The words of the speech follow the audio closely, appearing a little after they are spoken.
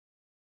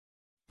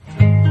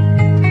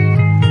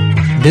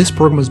This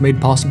program was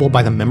made possible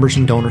by the members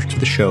and donors to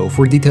the show.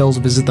 For details,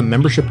 visit the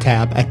membership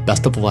tab at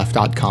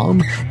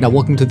bestoftheleft.com. Now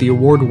welcome to the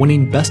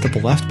award-winning Best of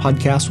the Left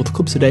podcast with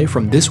clips today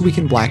from This Week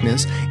in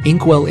Blackness,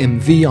 Inkwell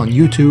MV on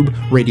YouTube,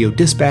 Radio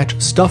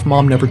Dispatch, Stuff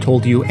Mom Never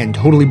Told You, and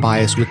Totally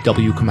Biased with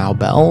W. Kamau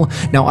Bell.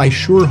 Now I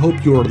sure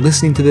hope you are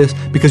listening to this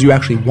because you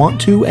actually want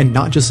to and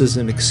not just as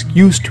an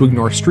excuse to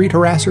ignore street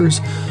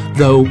harassers,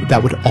 though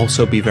that would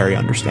also be very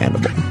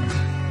understandable.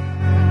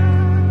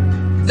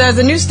 There's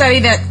a new study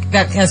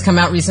that has come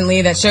out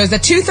recently that shows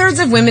that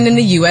 2/3 of women in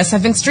the U.S.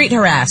 have been street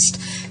harassed.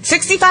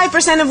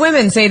 65% of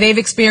women say they've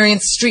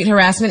experienced street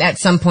harassment at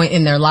some point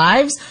in their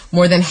lives.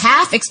 More than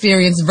half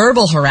experience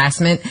verbal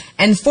harassment,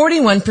 and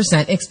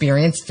 41%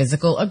 experience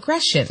physical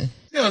aggression.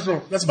 Yeah,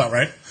 that's about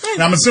right. Yeah.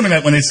 And I'm assuming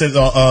that when they said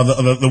the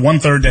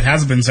 1/3 that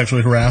has been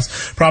sexually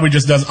harassed probably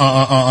just doesn't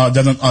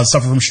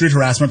suffer from street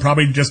harassment.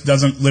 Probably just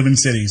doesn't live in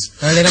cities.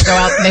 Or they don't go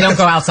out. They don't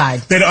go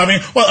outside. They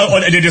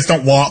just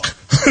don't walk.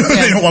 Yeah.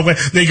 They don't walk.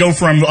 They go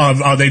from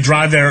they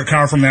drive their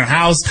car from their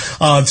house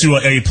to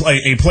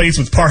a place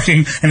with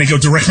parking, and they go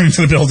directly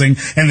into the building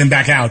and then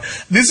back out.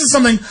 This is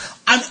something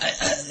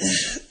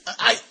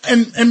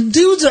and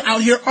dudes are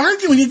out here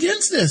arguing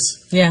against this.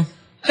 Yeah.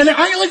 And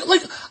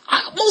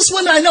most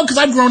women I know, because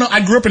I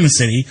grew up in the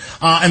city,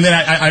 and then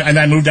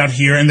I moved out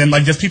here, and then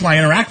just people I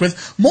interact with,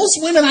 most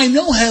women I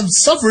know have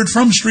suffered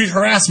from street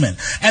harassment,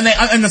 and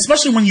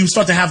especially when you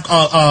start to have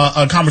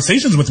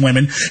conversations with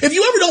women, if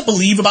you ever don't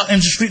believe about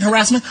street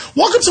harassment,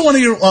 walk up to one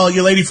of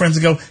your lady friends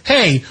and go,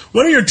 "Hey,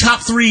 what are your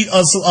top 3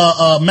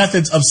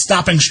 methods of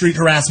stopping street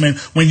harassment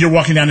when you're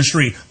walking down the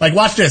street?" Like,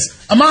 watch this,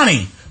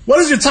 Amani. What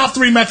is your top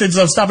 3 methods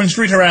of stopping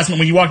street harassment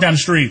when you walk down the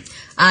street?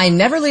 I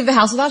never leave the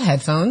house without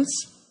headphones.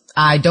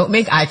 I don't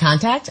make eye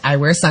contact. I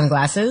wear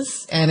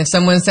sunglasses. And if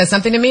someone says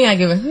something to me, I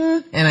give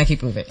a, and I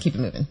keep it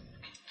moving.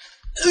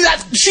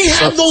 She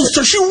rattled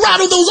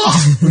those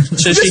off.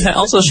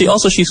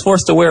 She's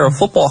forced to wear a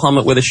football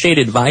helmet with a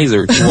shaded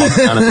visor to walk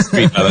down the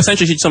street.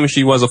 Essentially, she told me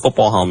she was a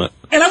football helmet.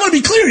 And I want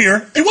to be clear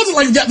here. It wasn't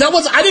like that.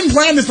 I didn't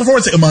plan this before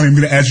and say, Imani, I'm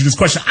going to ask you this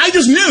question. I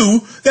just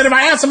knew that if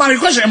I asked Imani a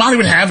question, Imani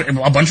would have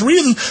a bunch of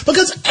reasons,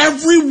 because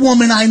every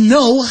woman I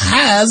know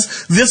has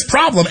this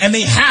problem, and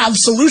they have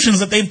solutions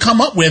that they've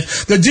come up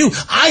with that do.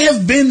 I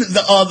have been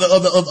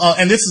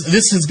and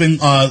this has been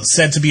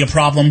said to be a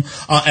problem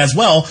as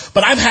well,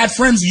 but I've had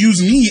friends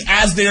use me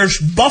as their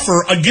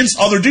buffer against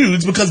other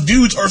dudes, because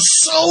dudes are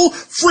so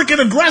freaking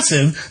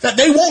aggressive that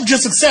they won't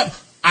just accept,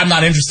 "I'm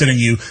not interested in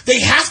you." They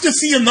have to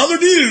see another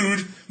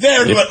dude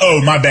there to be like, "Oh,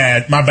 my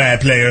bad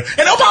player."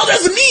 And they'll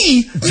apologize to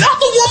me, not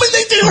the woman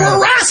they were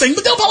harassing,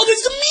 but they'll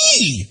apologize to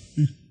me.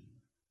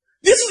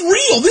 This is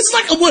real. This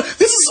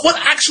is what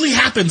actually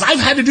happens. I've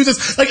had to do this.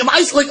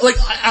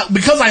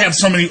 Because I have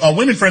so many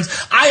women friends,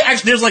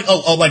 there's a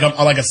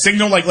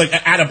signal,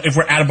 if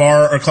we're at a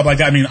bar or a club like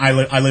that. I mean,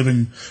 I live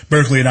in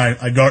Berkeley and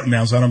I garden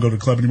now, so I don't go to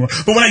the club anymore.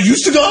 But when I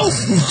used to go,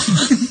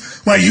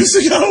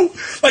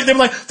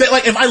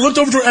 if I looked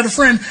over at a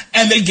friend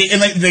and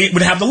they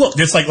would have the look,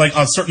 just like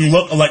a certain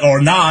look, or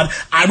a nod,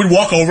 I would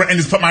walk over and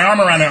just put my arm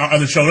around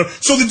their shoulder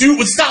so the dude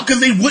would stop, because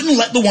they wouldn't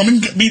let the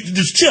woman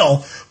just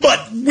chill.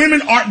 But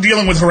women aren't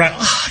dealing with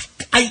harassment.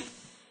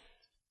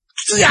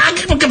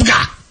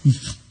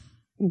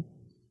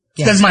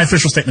 That's my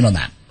official statement on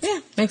that. Yeah,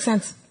 makes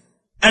sense.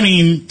 I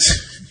mean,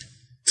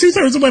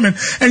 2/3 of women,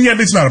 and yet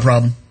it's not a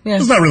problem. Yeah.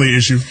 It's not really an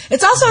issue.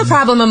 It's also a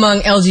problem among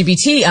the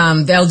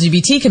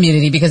LGBT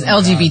community, because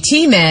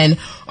LGBT men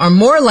are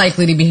more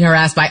likely to be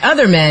harassed by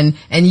other men,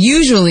 and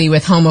usually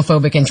with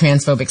homophobic and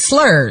transphobic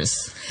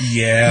slurs.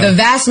 Yeah. The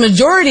vast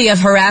majority of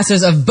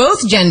harassers of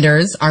both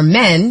genders are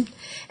men,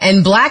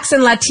 and blacks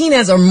and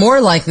Latinas are more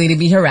likely to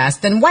be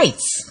harassed than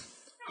whites.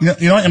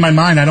 You know, in my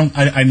mind,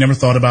 I never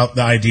thought about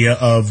the idea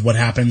of what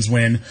happens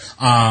when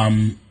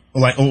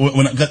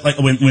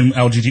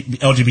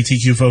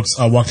LGBTQ folks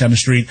walk down the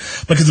street,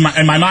 because in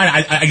my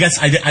mind, I guess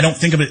I didn't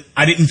think of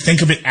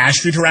it as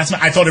street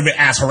harassment. I thought of it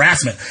as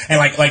harassment,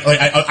 and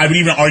I would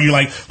even argue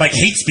like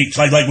hate speech,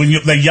 like when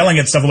they're yelling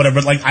at stuff or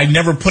whatever. But I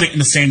never put it in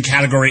the same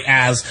category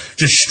as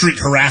just street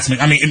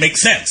harassment. I mean, it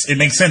makes sense,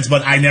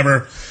 but I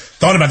never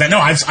thought about that. No,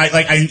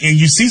 and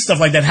you see stuff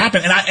like that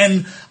happen,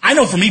 and I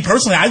know for me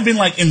personally, I've been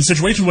in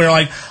situations where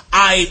I've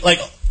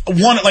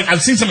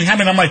seen something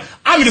happen, and I'm like,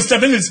 I'm going to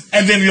step in this,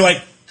 and then you're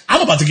like, I'm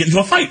about to get into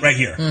a fight right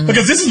here,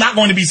 because this is not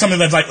going to be something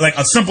that's like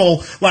a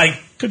simple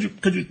could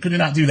you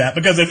not do that,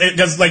 because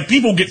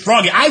people get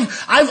froggy.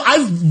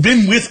 I've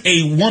been with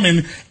a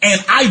woman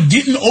and I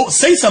didn't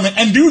say something,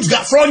 and dudes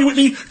got froggy with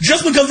me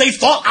just because they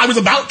thought I was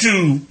about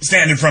to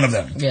stand in front of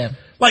them. Yeah,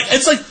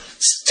 it's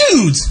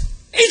dudes.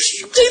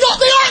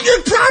 They aren't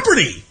your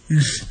property.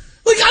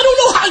 I don't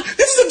know how.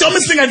 This is the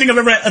dumbest thing I think I've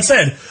ever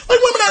said.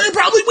 Women aren't your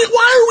property.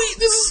 Why are we?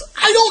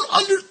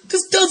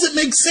 This doesn't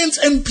make sense,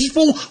 and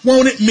people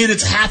won't admit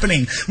it's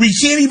happening. We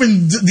can't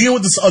even deal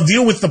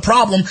with the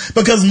problem,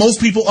 because most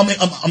people.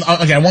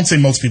 I won't say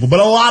most people, but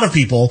a lot of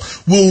people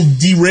will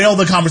derail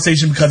the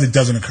conversation because it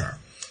doesn't occur.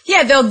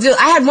 Yeah, they'll do.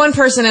 I had one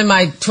person in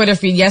my Twitter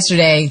feed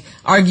yesterday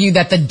argue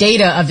that the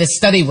data of this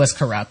study was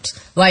corrupt.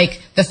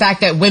 Like, the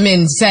fact that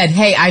women said,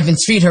 hey, I've been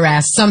street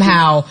harassed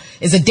somehow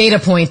is a data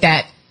point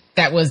that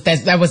was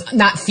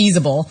not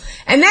feasible.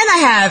 And then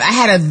I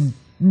had a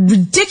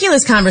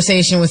ridiculous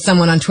conversation with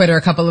someone on Twitter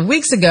a couple of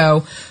weeks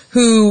ago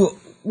who,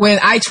 when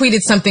I tweeted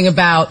something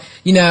about,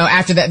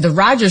 after the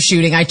Rogers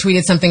shooting, I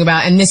tweeted something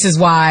about, and this is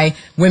why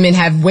women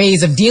have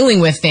ways of dealing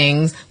with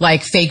things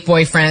like fake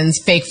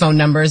boyfriends, fake phone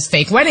numbers,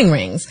 fake wedding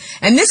rings.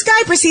 And this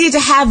guy proceeded to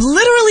have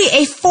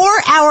literally a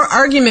 4-hour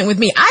argument with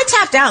me. I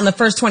tapped out in the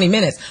first 20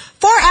 minutes.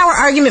 4-hour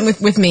argument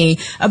with me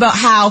about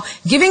how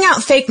giving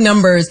out fake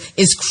numbers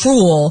is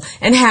cruel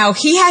and how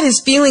he had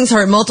his feelings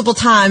hurt multiple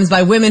times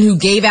by women who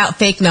gave out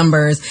fake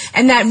numbers,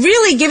 and that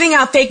really giving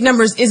out fake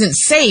numbers isn't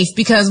safe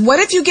because what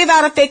if you give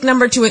out a fake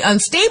number to an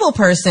unstable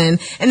person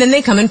and then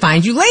they come and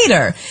find you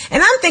later?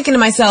 And I'm thinking to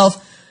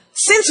myself,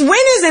 since when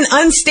is an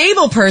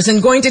unstable person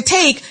going to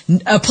take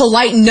a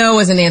polite no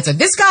as an answer?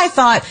 This guy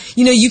thought,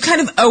 you kind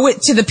of owe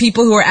it to the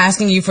people who are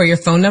asking you for your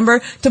phone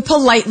number to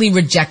politely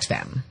reject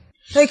them.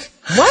 Like,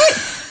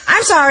 what?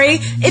 I'm sorry.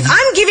 If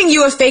I'm giving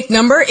you a fake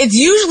number, it's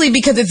usually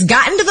because it's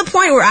gotten to the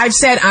point where I've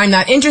said I'm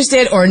not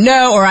interested or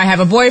no, or I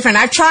have a boyfriend.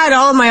 I've tried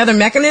all of my other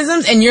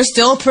mechanisms and you're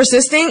still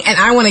persisting and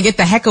I want to get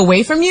the heck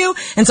away from you.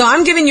 And so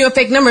I'm giving you a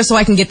fake number so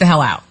I can get the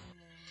hell out.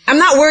 I'm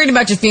not worried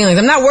about your feelings.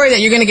 I'm not worried that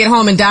you're going to get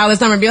home and dial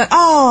this number and be like,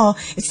 oh,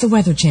 it's the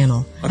Weather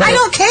Channel. I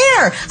don't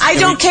care. I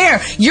don't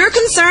care. You're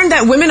concerned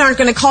that women aren't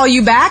going to call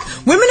you back.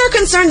 Women are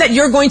concerned that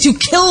you're going to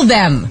kill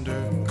them.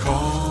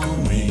 Call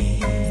me.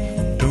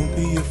 Don't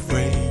be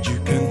afraid. You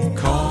can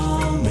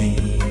call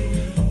me.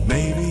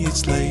 Maybe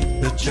it's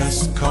late, but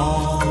just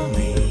call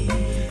me.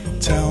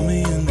 Tell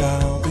me and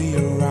I'll be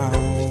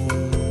around.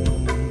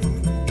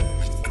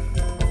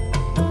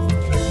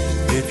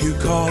 If you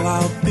call,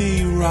 I'll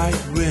be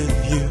right with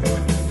you.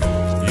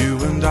 You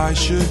and I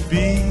should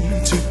be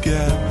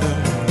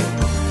together.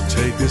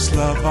 Take this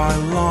love I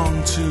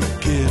long to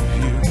give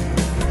you.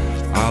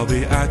 I'll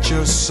be at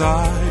your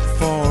side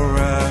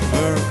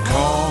forever.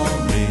 Call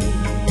me.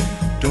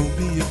 Don't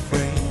be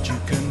afraid, you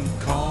can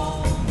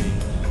call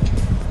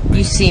me.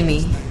 You see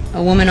me,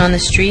 a woman on the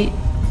street,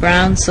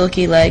 brown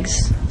silky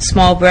legs,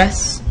 small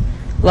breasts,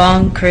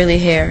 long curly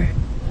hair,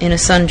 in a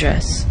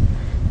sundress,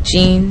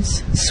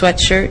 jeans,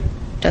 sweatshirt,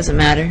 doesn't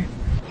matter.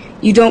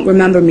 You don't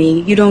remember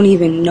me, you don't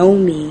even know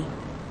me,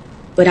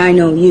 but I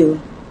know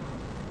you,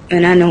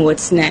 and I know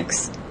what's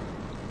next.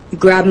 You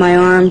grab my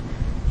arm,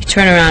 You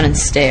turn around and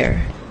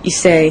stare. you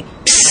say,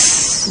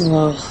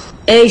 psst,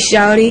 hey,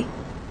 shawty.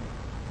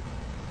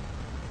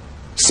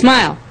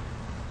 Smile.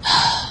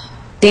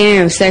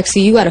 Damn,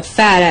 sexy, you got a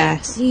fat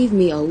ass. Leave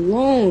me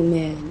alone,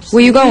 man. Just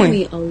Where you going?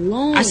 Leave me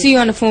alone. I see you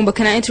on the phone, but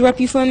can I interrupt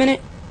you for a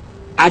minute?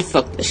 I'd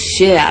fuck the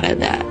shit out of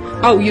that.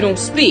 Oh, you don't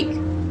speak?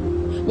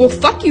 Well,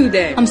 fuck you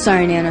then. I'm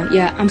sorry, Nana.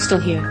 Yeah, I'm still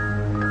here.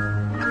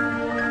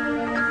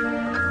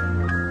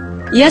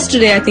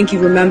 Yesterday, I think you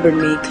remembered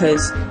me,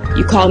 because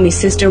you called me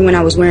sister when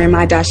I was wearing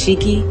my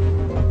dashiki.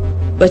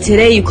 But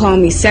today, you call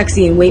me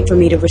sexy and wait for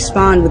me to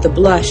respond with a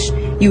blush.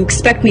 You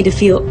expect me to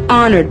feel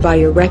honored by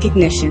your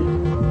recognition.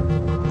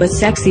 But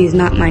sexy is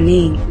not my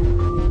name.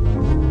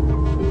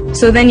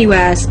 So then you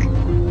ask,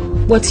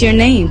 what's your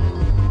name?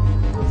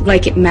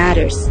 Like it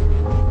matters.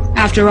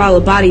 After all,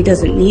 a body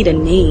doesn't need a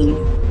name.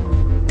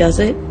 Does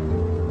it?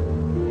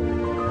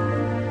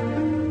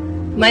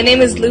 My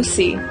name is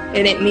Lucy,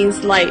 and it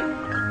means light.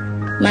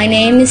 My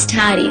name is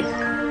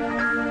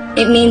Tarikh.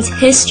 It means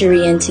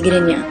history in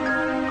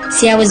Tigrinya.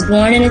 See, I was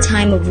born in a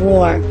time of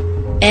war.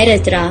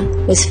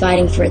 Eritrea was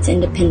fighting for its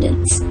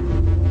independence.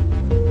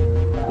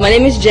 My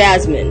name is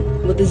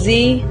Jasmine, with a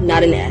Z,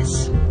 not an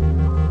S.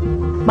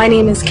 My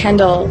name is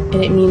Kendall,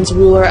 and it means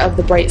ruler of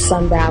the Bright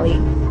Sun Valley.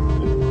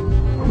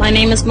 My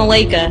name is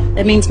Malika.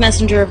 It means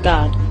messenger of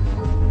God.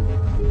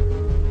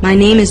 My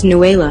name is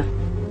Nuela.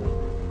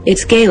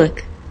 It's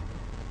Gaelic.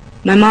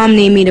 My mom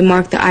named me to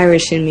mark the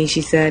Irish in me,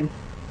 she said.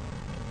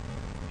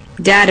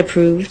 Dad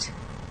approved.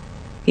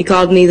 He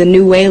called me the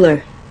New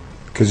Whaler.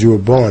 Because you were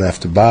born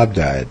after Bob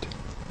died.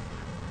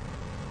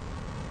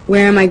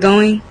 Where am I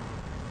going?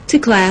 To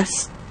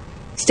class.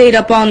 Stayed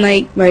up all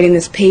night writing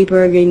this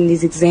paper, grading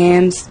these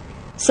exams.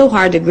 So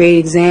hard to grade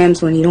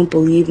exams when you don't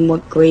believe in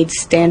what grades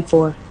stand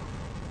for,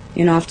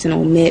 and often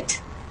omit.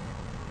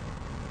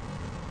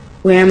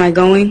 Where am I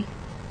going?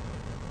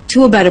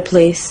 To a better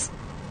place.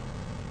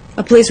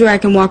 A place where I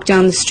can walk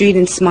down the street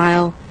and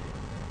smile,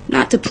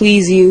 not to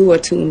please you or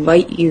to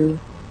invite you,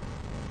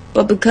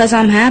 but because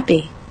I'm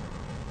happy.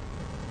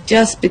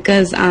 Just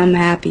because I'm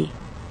happy.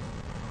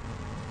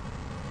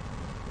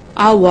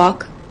 I'll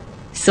walk.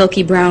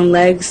 Silky brown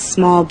legs,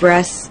 small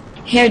breasts,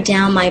 hair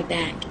down my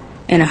back,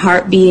 and a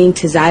heart beating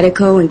to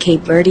Zydeco and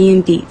Cape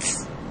Verdean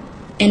beats.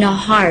 And a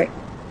heart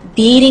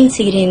beating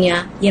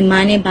Tigrinya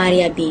Yemane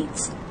Baria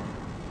beats.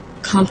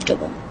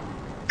 Comfortable.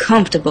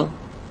 Comfortable.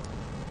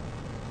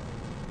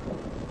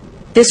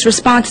 This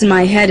response in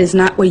my head is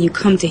not what you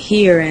come to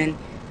hear and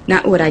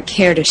not what I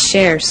care to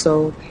share,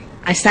 so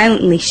I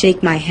silently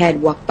shake my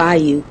head, walk by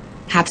you,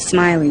 half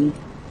smiling,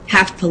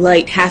 Half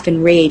polite, half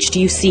enraged,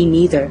 you see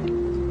neither.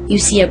 You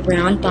see a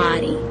brown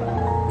body,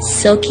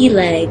 silky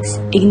legs,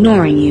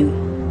 Ignoring you.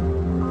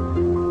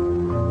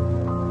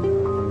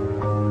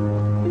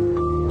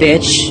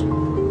 Bitch.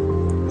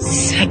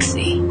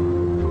 Sexy.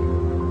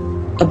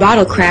 A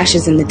bottle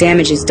crashes and the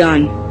damage is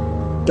done,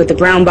 but the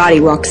brown body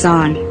walks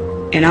on,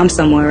 and I'm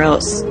somewhere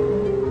else,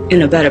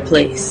 in a better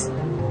place,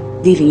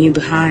 leaving you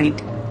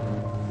behind.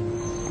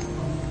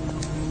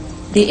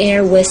 the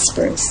air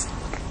whispers.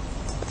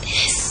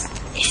 This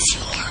is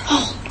your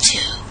home too.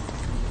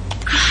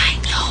 I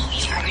know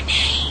your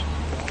name.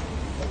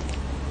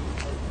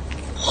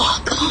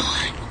 Walk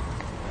on.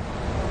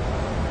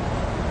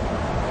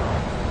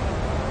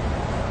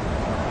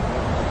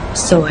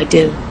 So I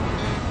do.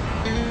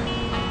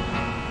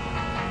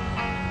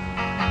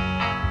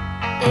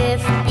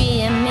 If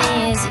being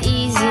me is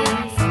easy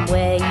from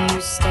where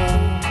you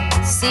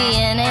stand,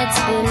 seeing it's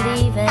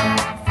believing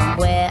from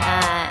where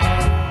I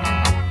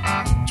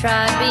am.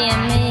 Try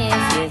being me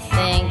if you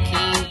think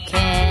you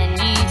can.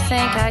 You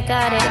think I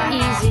got it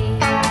easy.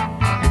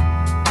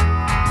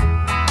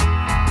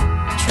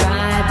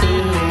 Try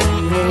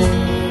being me.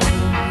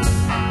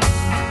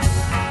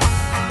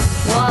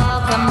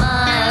 Walk a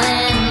mile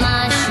in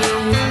my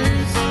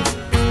shoes.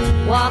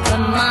 Walk a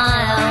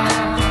mile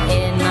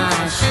in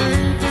my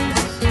shoes.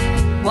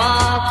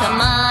 Walk a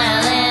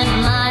mile in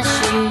my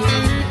shoes.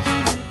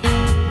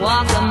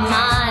 Walk a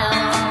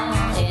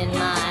mile in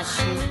my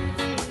shoes.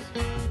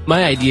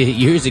 My idea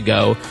years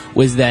ago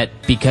was that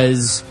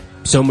because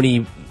so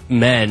many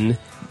men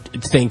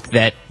think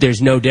that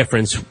there's no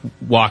difference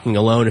walking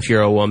alone if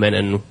you're a woman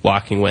and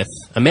walking with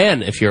a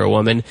man if you're a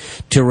woman,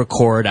 to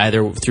record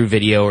either through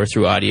video or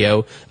through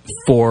audio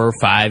 4,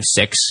 5,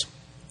 6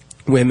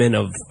 women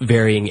of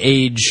varying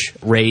age,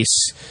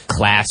 race,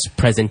 class,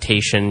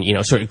 presentation, you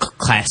know, sort of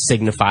class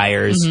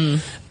signifiers,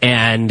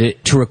 and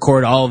to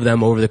record all of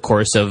them over the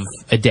course of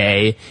a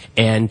day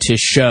and to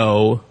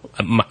show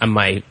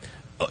my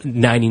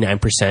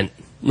 99%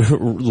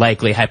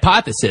 likely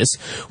hypothesis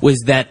was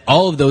that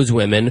all of those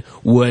women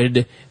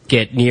would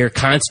get near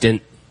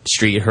constant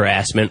street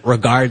harassment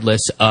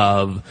regardless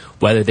of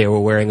whether they were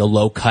wearing a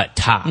low-cut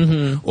top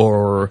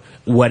or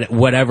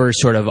whatever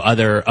sort of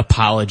other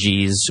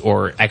apologies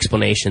or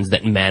explanations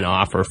that men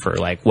offer for,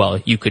 like, well,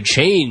 you could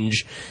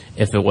change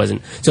if it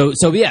wasn't.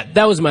 So yeah,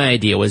 that was my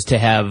idea, was to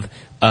have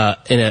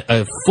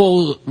a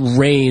full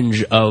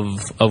range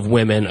of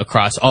women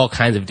across all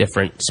kinds of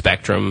different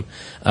spectra,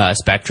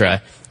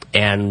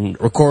 and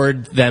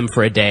record them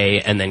for a day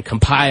and then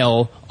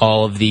compile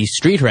all of the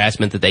street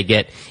harassment that they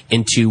get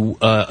into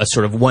a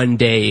sort of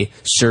one-day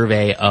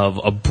survey of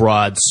a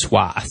broad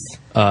swath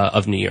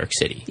of New York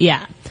City.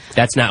 Yeah.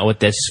 That's not what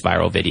this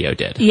viral video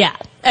did. Yeah.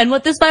 And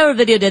what this viral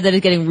video did that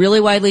is getting really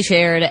widely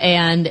shared,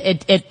 and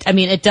it's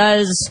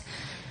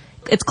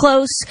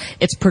close,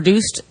 it's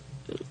produced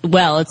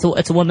well.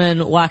 It's a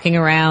woman walking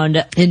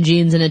around in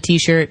jeans and a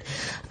t-shirt,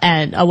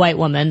 and a white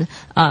woman,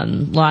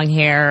 long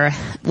hair,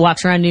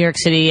 walks around New York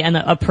City, and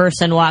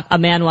a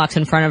man walks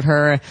in front of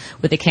her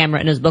with a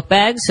camera in his book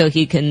bag, so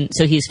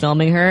he's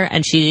filming her,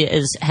 and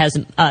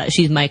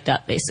she's mic'd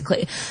up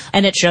basically,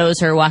 and it shows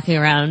her walking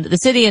around the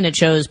city, and it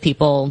shows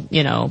people,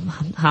 you know,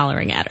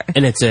 hollering at her.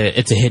 And it's a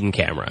hidden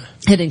camera.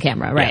 Hidden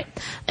camera, right?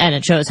 Yeah. And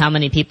it shows how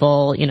many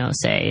people, you know,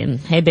 say,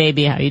 "Hey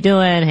baby, how you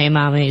doing? Hey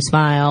mommy,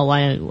 smile.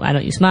 Why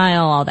don't you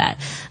smile?" All that.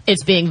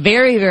 It's being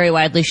very, very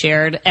widely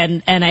shared,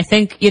 and I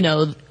think, you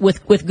know,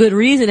 with good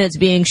reason it's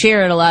being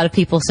shared. A lot of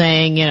people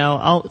saying, you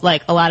know,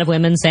 like a lot of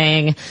women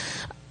saying,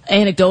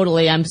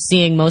 anecdotally, I'm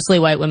seeing mostly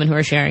white women who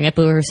are sharing it,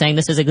 but who are saying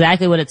this is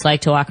exactly what it's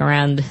like to walk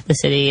around the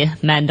city.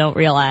 Men don't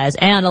realize.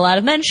 And a lot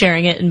of men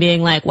sharing it and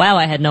being like, wow,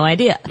 I had no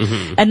idea.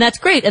 And that's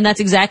great. And that's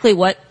exactly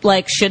what,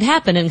 like, should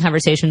happen in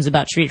conversations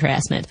about street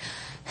harassment.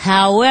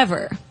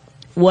 However,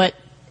 what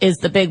is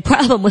the big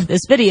problem with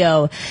this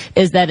video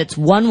is that it's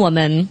one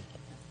woman,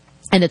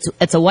 and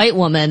it's a white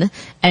woman,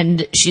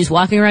 and she's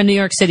walking around New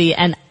York City,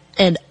 and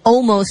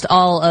almost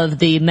all of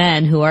the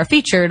men who are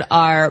featured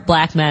are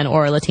black men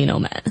or Latino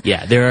men.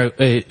 Yeah, there are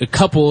a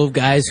couple of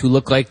guys who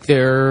look like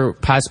they're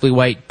possibly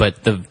white,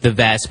 but the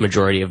vast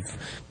majority of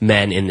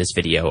men in this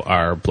video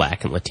are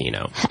black and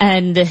Latino.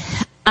 And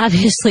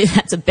obviously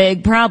that's a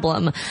big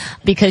problem,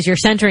 because you're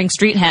centering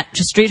street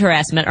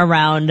harassment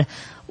around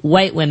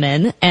white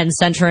women and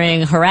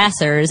centering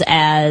harassers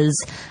as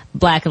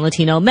black and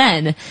Latino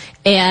men.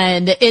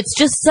 And it's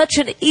just such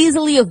an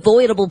easily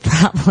avoidable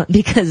problem,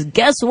 because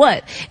guess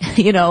what?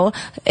 You know,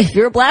 if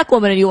you're a black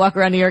woman and you walk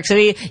around New York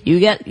City, you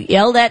get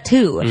yelled at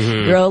too.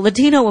 You're a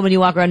Latino woman, you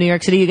walk around New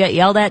York City, you get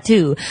yelled at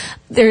too.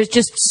 There's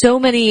just so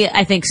many,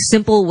 I think,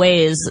 simple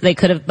ways they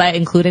could have, by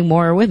including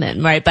more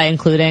women, right? By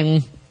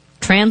including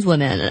trans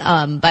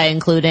women, by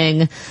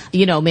including,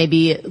 you know,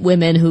 maybe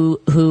women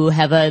who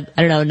have a,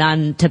 I don't know,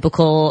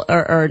 non-typical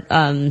or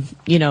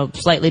you know,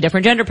 slightly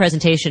different gender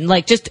presentation,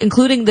 like just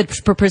including the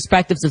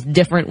perspectives of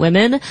different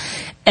women.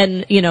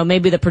 And, you know,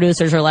 maybe the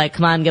producers are like,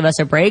 come on, give us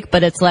a break.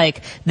 But it's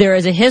like, there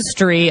is a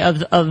history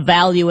of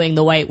valuing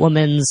the white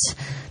woman's,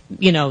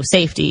 you know,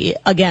 safety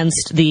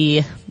against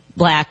the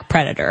black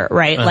predator,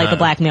 right? Like a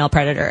black male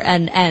predator.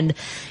 And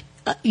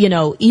you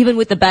know, even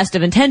with the best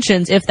of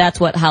intentions, if that's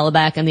what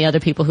Hollaback and the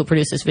other people who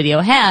produce this video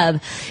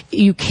have,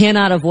 you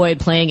cannot avoid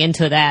playing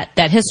into that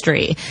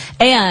history.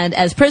 And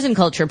as Prison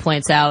Culture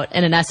points out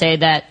in an essay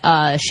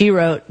that she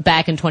wrote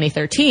back in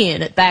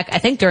 2013, I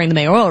think during the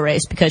mayoral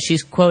race, because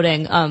she's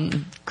quoting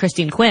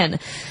Christine Quinn,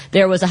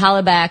 there was a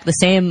Hollaback, the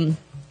same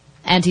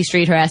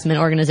anti-street harassment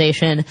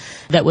organization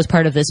that was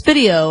part of this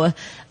video,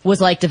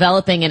 was like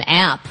developing an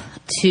app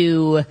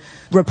to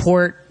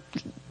report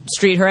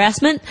street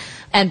harassment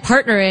and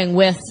partnering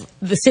with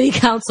the city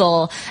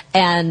council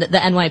and the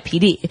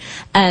NYPD.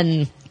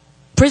 And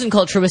Prison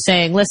Culture was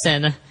saying,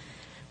 listen,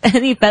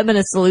 any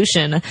feminist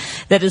solution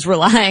that is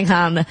relying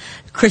on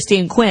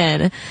Christine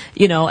Quinn,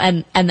 you know,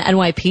 and the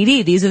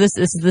NYPD, this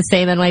is the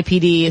same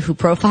NYPD who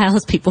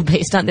profiles people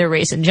based on their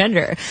race and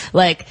gender.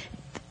 Like,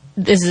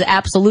 this is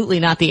absolutely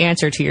not the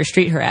answer to your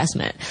street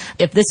harassment.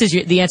 If this is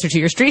the answer to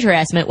your street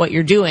harassment, what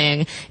you're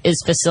doing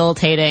is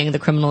facilitating the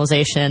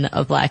criminalization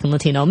of black and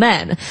Latino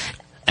men.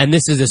 And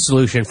this is a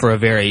solution for a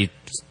very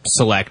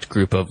select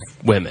group of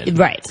women.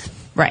 Right.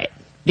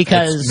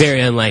 Because it's very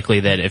unlikely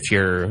that if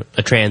you're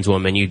a trans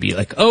woman, you'd be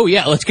like, oh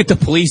yeah, let's get the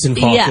police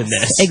involved in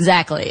this.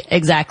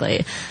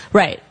 Exactly.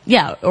 Right.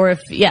 Yeah. Or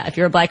if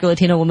you're a black or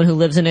Latino woman who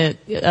lives in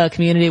a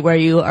community where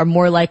you are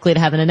more likely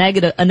to have a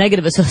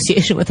negative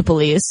association with the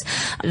police,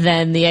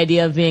 then the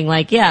idea of being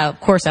like, yeah, of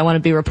course I want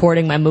to be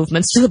reporting my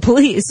movements to the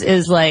police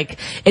is like,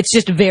 it's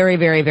just very,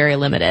 very, very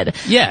limited.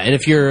 Yeah. And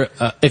if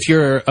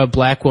you're a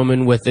black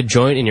woman with a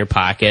joint in your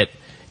pocket,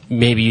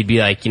 maybe you'd be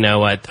like, you know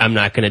what, I'm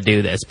not going to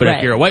do this. But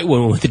if you're a white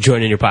woman with a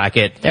joint in your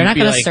pocket, they're not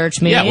going to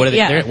search me.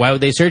 Yeah, why would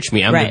they search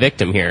me? I'm the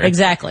victim here.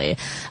 Exactly.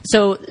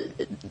 So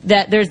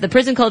that there's the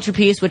Prison Culture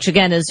piece, which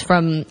again is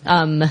from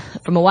a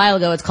while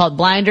ago. It's called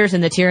Blinders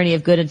and the Tyranny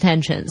of Good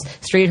Intentions: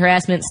 Street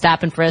Harassment,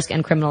 Stop and Frisk,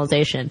 and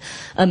Criminalization.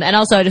 And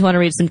also I just want to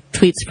read some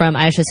tweets from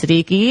Aisha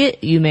Siddiqui.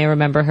 You may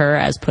remember her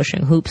as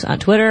Pushing Hoops on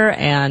Twitter,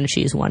 and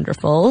she's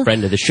wonderful.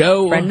 Friend of the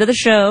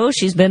show.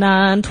 She's been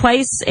on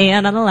twice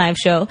and on a live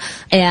show.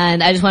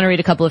 And I just want to read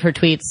a couple of her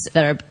tweets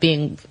that are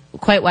being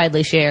quite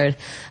widely shared,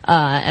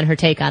 and her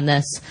take on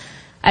this.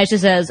 Aisha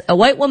says, a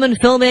white woman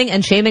filming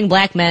and shaming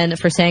black men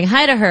for saying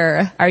hi to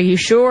her. Are you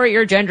sure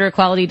your gender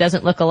equality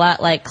doesn't look a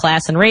lot like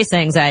class and race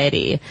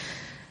anxiety?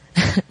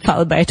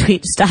 Followed by a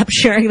tweet, stop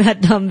sharing that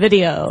dumb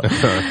video.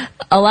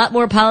 A lot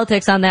more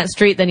politics on that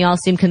street than y'all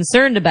seem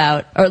concerned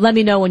about. Or let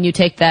me know when you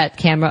take that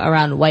camera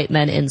around white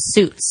men in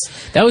suits.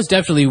 That was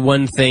definitely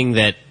one thing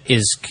that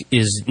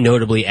is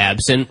notably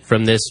absent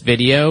from this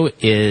video,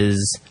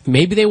 is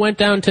maybe they went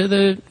down to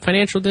the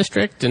financial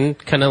district and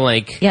kind of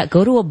like... Yeah,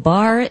 go to a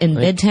bar in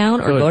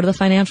Midtown or go to the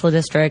financial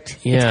district.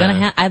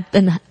 Yeah.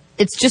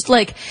 It's just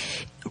like...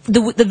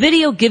 The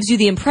video gives you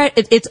the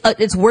impression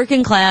it's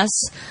working class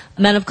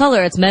men of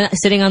color. It's men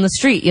sitting on the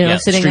street,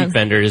 sitting street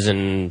vendors,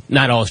 and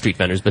not all street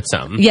vendors, but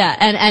some. Yeah,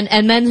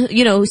 and men,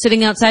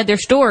 sitting outside their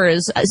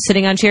stores,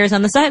 sitting on chairs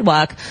on the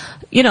sidewalk.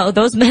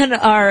 Those men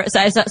are.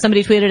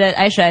 Somebody tweeted at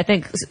Aisha, I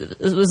think,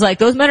 it was like,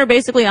 those men are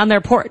basically on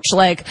their porch,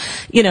 like,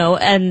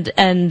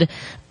 and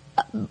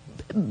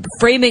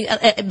framing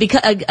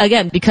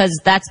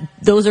because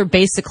those are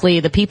basically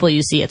the people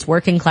you see. It's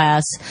working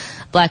class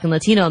black and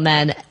Latino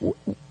men.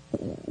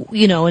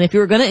 And if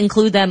you were going to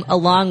include them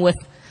along with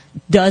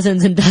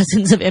dozens and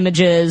dozens of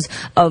images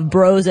of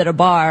bros at a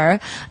bar,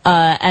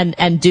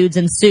 and dudes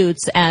in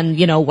suits, and,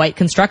 white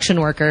construction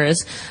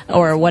workers,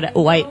 or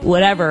white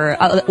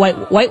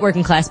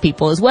working class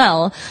people as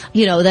well,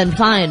 then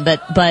fine.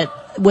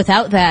 But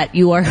without that,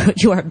 you are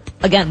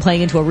again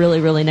playing into a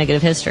really, really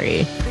negative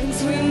history.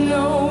 Things we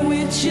know,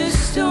 we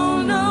just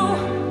don't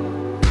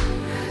know.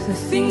 The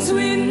things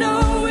we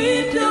know,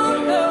 we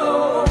don't know.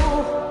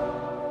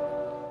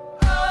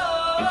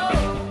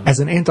 As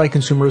an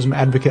anti-consumerism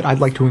advocate, I'd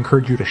like to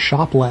encourage you to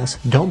shop less,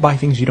 don't buy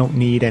things you don't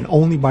need, and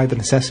only buy the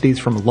necessities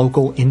from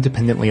local,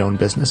 independently owned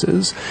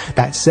businesses.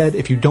 That said,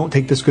 if you don't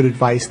take this good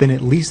advice, then at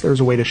least there's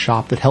a way to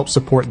shop that helps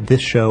support this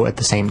show at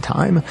the same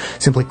time.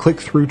 Simply click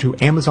through to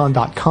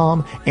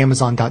Amazon.com,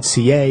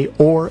 Amazon.ca,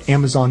 or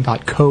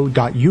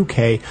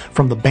Amazon.co.uk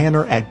from the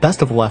banner at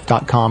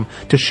bestoftheleft.com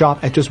to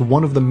shop at just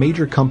one of the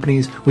major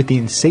companies with the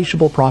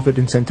insatiable profit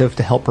incentive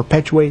to help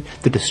perpetuate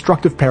the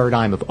destructive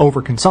paradigm of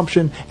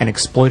overconsumption and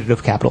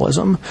exploitative capitalism.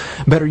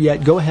 Better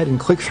yet, go ahead and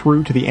click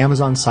through to the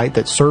Amazon site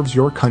that serves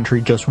your country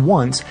just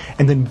once,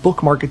 and then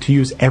bookmark it to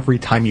use every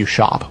time you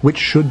shop, which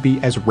should be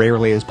as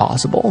rarely as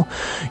possible.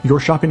 Your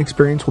shopping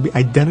experience will be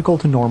identical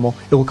to normal.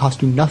 It will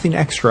cost you nothing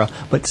extra,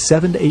 but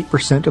 7 to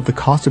 8% of the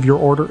cost of your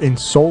order in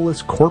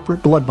soulless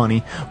corporate blood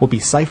money will be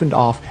siphoned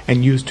off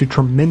and used to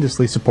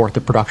tremendously support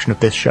the production of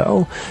this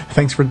show.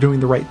 Thanks for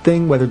doing the right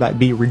thing, whether that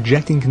be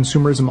rejecting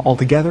consumerism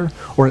altogether,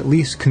 or at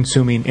least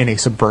consuming in a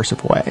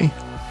subversive way.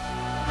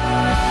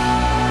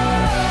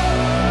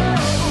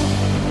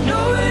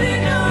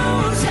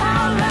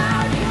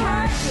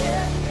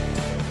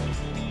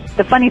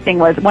 The funny thing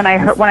was when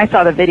I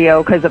saw the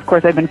video, because of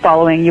course I've been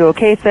following You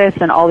OK Sis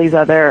and all these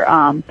other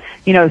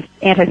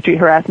anti-street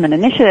harassment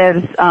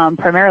initiatives,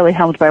 primarily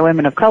helmed by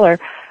women of color.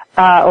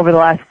 over the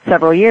last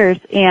several years,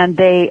 and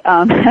they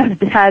have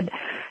had,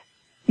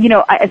 you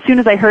know, as soon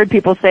as I heard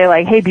people say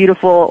like, "Hey,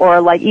 beautiful,"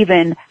 or like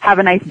even "Have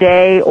a nice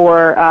day,"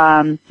 or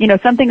you know,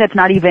 something that's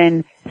not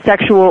even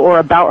sexual or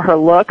about her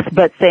looks,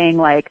 but saying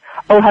like,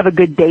 "Oh, have a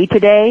good day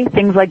today,"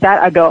 things like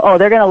that, I go, "Oh,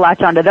 they're going to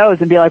latch onto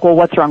those and be like, well,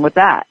 what's wrong with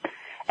that?"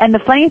 And the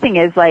funny thing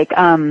is, like,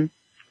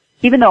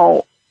 even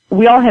though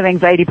we all have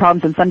anxiety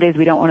problems and some days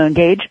we don't want to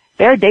engage,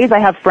 there are days I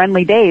have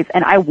friendly days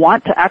and I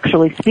want to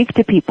actually speak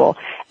to people.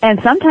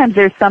 And sometimes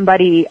there's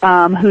somebody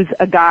who's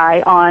a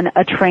guy on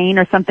a train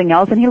or something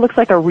else, and he looks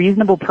like a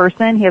reasonable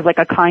person. He has like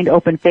a kind,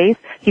 open face.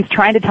 He's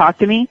trying to talk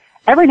to me.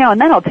 Every now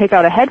and then I'll take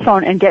out a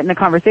headphone and get in a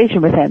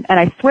conversation with him. And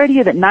I swear to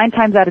you that 9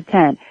 times out of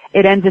 10,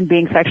 it ends in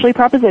being sexually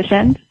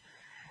propositioned.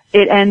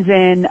 It ends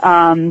in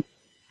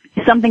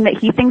something that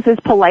he thinks is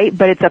polite,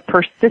 but it's a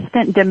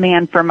persistent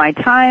demand for my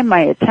time,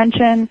 my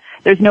attention.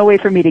 There's no way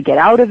for me to get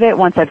out of it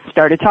once I've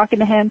started talking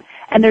to him.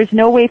 And there's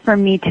no way for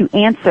me to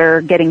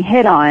answer getting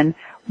hit on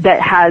that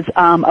has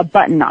a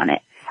button on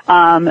it.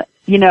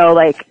 You know,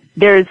 like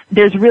there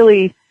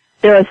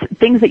are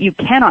things that you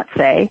cannot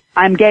say.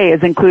 I'm gay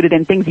is included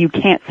in things you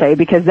can't say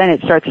because then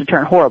it starts to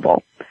turn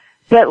horrible.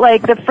 But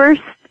like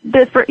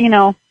you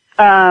know,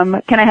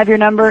 can I have your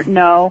number?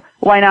 No.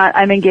 Why not?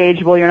 I'm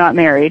engaged. Well, you're not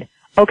married.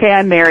 Okay,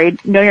 I'm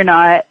married. No, you're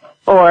not.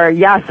 Or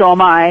yeah, so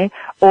am I.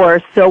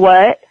 Or so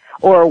what?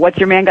 Or what's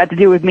your man got to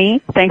do with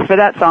me? Thanks for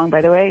that song,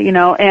 by the way, you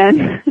know,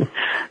 and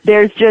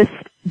there's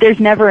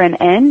never an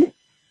end.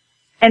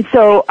 And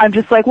so I'm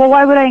just like, well,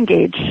 why would I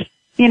engage?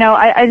 You know,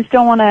 I just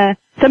don't want to,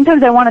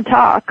 sometimes I want to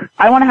talk.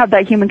 I want to have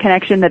that human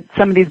connection that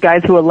some of these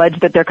guys who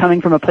allege that they're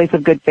coming from a place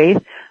of good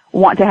faith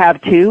want to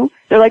have too.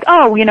 They're like,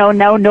 oh, you know,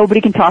 now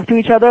nobody can talk to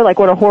each other. Like,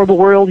 what a horrible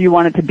world you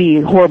want it to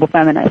be, horrible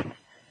feminists.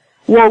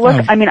 Well,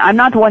 look, I mean, I'm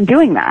not the one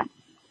doing that.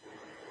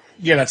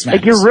 Yeah, that's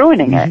madness. Like, you're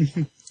ruining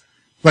it.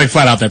 Like,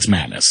 flat out, that's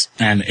madness.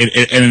 And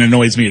it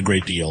annoys me a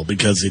great deal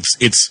because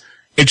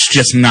it's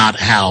just not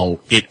how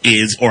it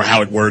is or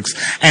how it works.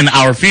 And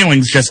our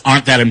feelings just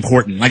aren't that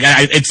important. Like,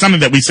 it's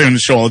something that we say on the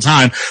show all the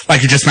time,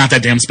 like, you're just not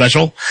that damn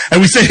special.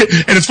 And we say,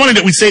 and it's funny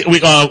that we say,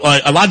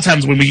 a lot of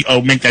times when we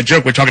make that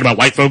joke, we're talking about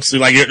white folks,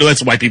 like,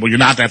 listen, white people, you're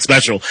not that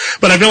special.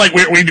 But I feel like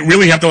we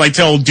really have to, like,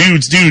 tell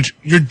dudes,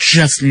 you're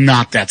just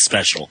not that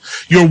special.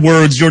 Your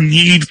words, your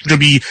need to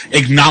be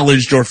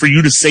acknowledged or for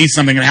you to say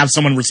something and have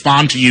someone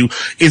respond to you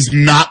is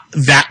not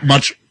that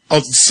much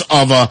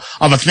of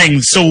a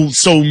thing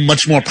so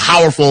much more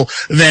powerful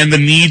than the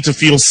need to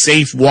feel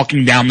safe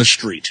walking down the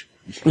street.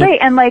 Right,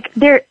 and like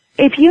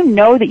if you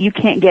know that you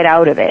can't get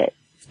out of it,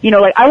 you know,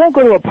 like I won't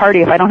go to a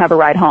party if I don't have a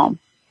ride home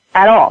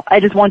at all. I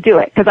just won't do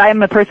it because I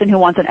am a person who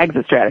wants an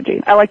exit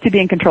strategy. I like to be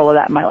in control of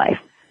that in my life.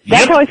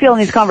 That's how I feel in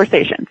these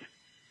conversations.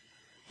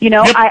 You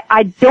know,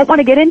 I don't want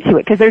to get into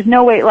it because there's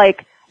no way,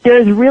 like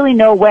there's really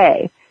no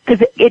way.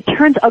 Because it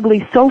turns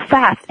ugly so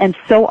fast and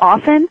so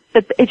often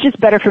that it's just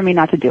better for me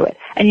not to do it.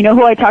 And you know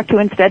who I talk to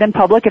instead in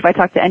public if I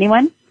talk to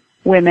anyone?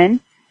 Women.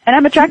 And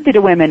I'm attracted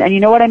to women. And you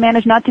know what I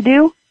manage not to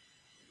do?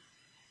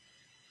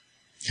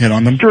 Hit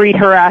on them? Street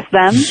harass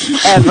them.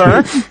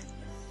 Ever.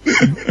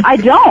 I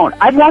don't.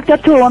 I've walked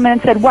up to a woman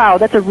and said, wow,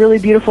 that's a really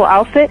beautiful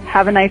outfit.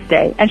 Have a nice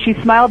day. And she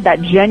smiled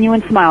that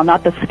genuine smile,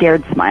 not the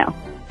scared smile.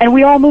 And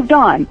we all moved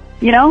on,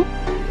 you know?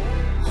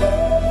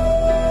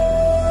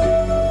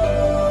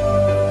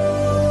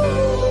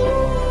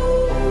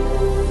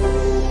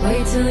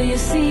 Wait till you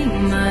see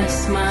my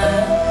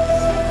smile.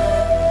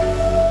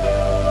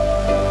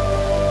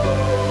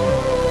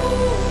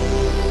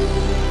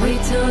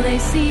 Wait till they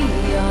see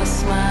your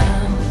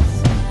smile.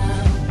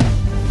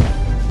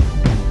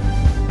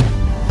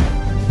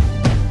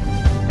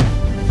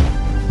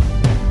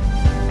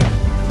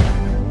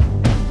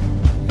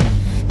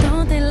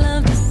 Don't they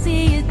love to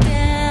see you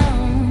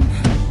down?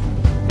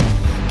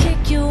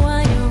 Kick you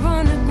while you're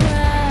on the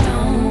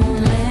ground.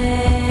 Don't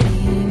let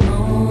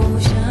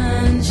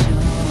emotion show.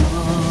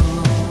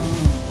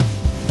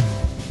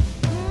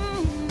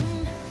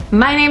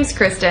 My name's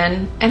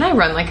Kristen, and I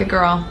run like a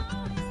girl.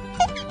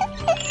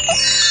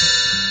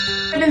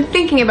 I've been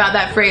thinking about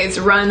that phrase,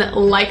 run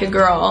like a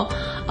girl,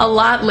 a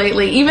lot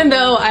lately, even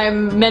though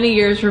I'm many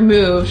years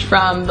removed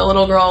from the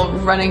little girl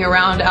running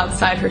around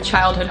outside her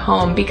childhood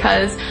home,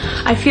 because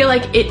I feel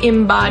like it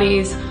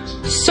embodies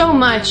so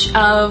much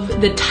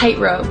of the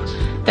tightrope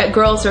that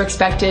girls are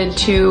expected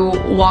to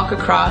walk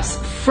across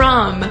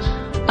from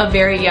a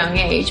very young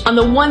age. On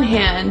the one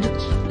hand,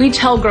 we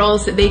tell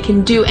girls that they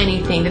can do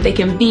anything, that they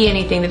can be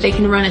anything, that they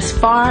can run as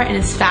far and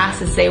as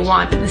fast as they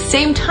want. But at the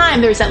same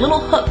time, there's that little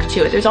hook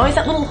to it. There's always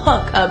that little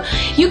hook of,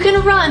 you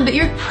can run, but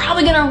you're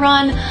probably gonna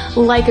run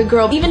like a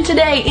girl. Even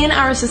today, in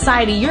our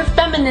society, your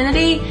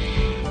femininity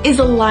is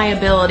a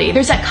liability.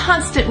 There's that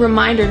constant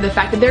reminder of the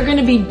fact that they're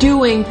gonna be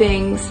doing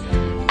things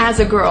as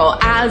a girl,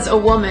 as a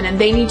woman, and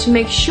they need to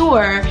make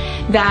sure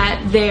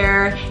that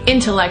their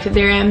intellect, that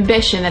their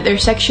ambition, that their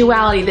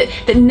sexuality,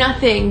 that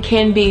nothing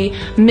can be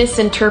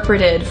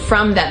misinterpreted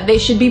from that. They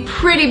should be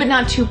pretty but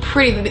not too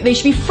pretty. They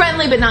should be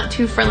friendly but not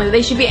too friendly.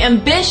 They should be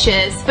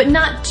ambitious but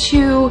not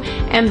too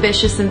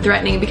ambitious and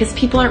threatening, because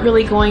people aren't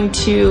really going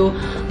to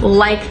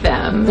like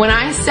them. When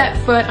I set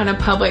foot on a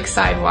public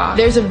sidewalk,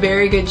 there's a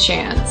very good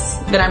chance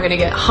that I'm going to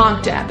get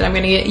honked at, that I'm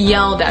going to get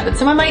yelled at, that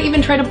someone might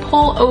even try to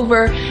pull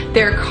over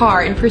their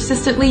car and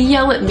persistently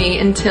yell at me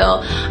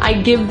until I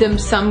give them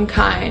some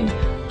kind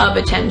of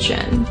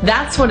attention.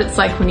 That's what it's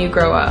like when you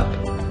grow up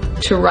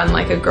to run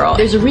like a girl.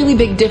 There's a really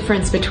big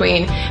difference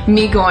between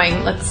me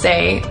going, let's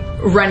say,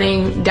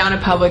 running down a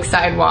public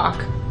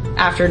sidewalk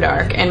after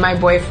dark and my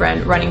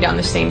boyfriend running down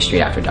the same street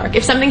after dark.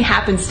 If something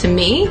happens to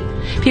me,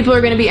 people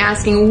are going to be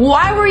asking,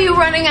 why were you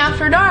running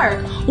after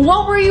dark?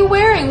 What were you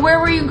wearing? Where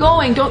were you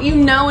going? Don't you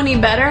know any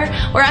better?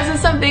 Whereas if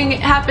something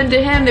happened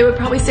to him, they would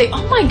probably say,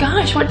 oh my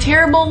gosh, what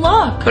terrible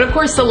luck. But of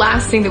course, the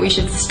last thing that we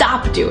should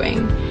stop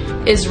doing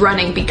is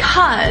running,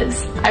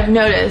 because I've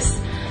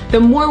noticed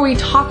the more we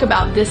talk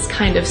about this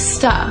kind of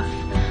stuff,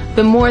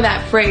 the more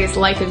that phrase,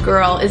 like a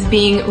girl, is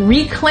being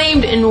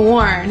reclaimed and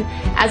worn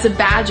as a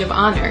badge of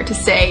honor to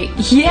say,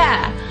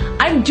 yeah,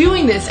 I'm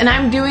doing this, and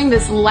I'm doing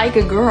this like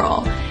a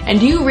girl. And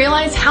do you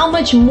realize how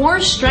much more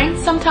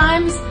strength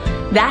sometimes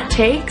that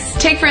takes?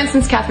 Take, for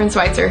instance, Kathrine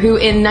Switzer, who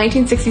in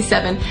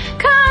 1967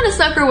 kind of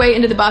snuck her way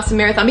into the Boston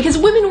Marathon because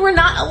women were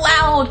not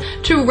allowed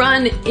to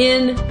run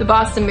in the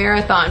Boston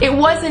Marathon. It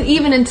wasn't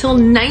even until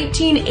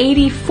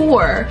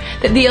 1984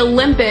 that the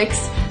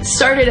Olympics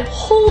started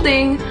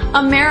holding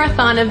a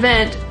marathon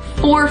event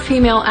for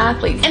female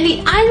athletes. And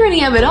the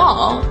irony of it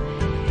all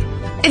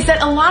is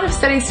that a lot of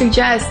studies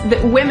suggest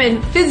that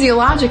women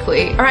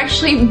physiologically are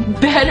actually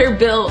better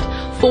built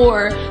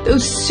for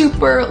those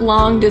super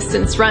long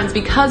distance runs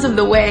because of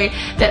the way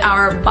that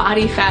our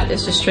body fat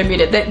is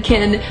distributed, that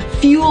can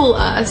fuel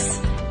us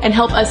and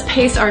help us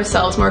pace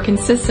ourselves more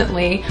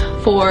consistently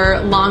for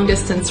long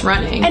distance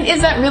running. And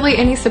is that really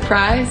any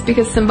surprise?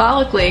 Because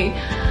symbolically,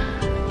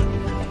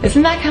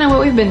 isn't that kind of what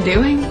we've been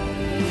doing?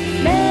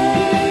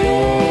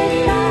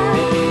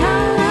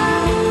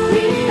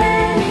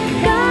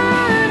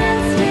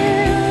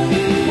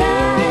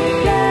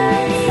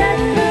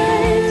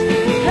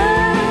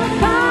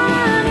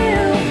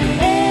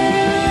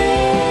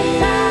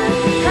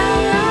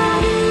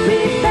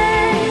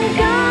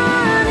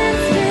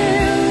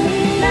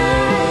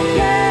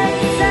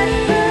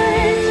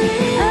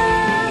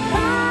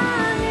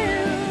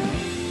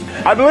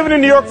 I've been living in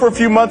New York for a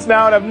few months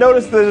now, and I've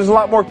noticed that there's a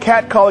lot more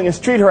catcalling and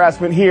street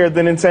harassment here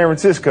than in San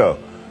Francisco.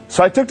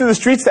 So I took to the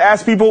streets to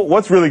ask people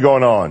what's really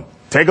going on.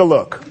 Take a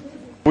look.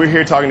 We're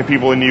here talking to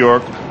people in New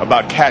York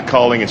about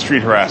catcalling and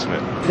street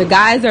harassment. The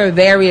guys are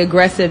very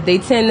aggressive. They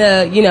tend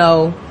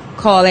to,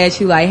 call at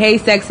you like, hey,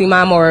 sexy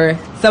mom, or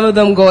some of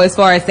them go as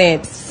far as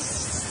saying,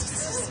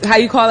 how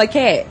you call a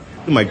cat?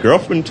 My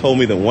girlfriend told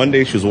me that one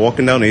day she was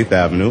walking down 8th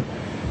Avenue,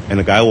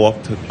 and a guy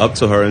walked up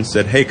to her and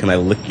said, hey, can I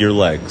lick your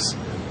legs?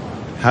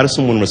 How does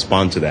someone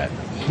respond to that?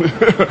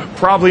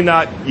 Probably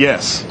not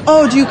yes.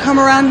 Oh, do you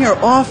come around here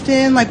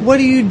often? Like, what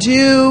do you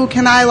do?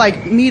 Can I,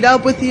 meet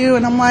up with you?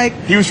 And I'm like...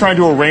 He was trying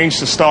to arrange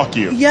to stalk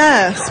you.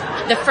 Yes.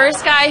 The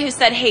first guy who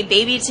said, hey,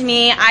 baby, to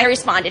me, I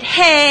responded,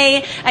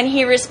 hey, and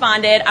he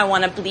responded, I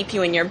want to bleep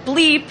you in your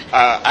bleep.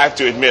 I have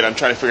to admit, I'm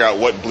trying to figure out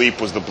what bleep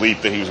was the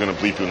bleep that he was going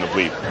to bleep you in the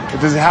bleep.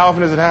 How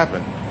often does it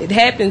happen? It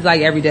happens,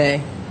 every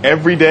day.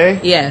 Every day?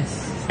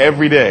 Yes.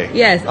 Every day?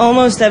 Yes,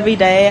 almost every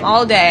day.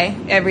 All day,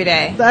 every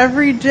day.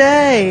 Every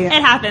day. It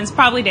happens,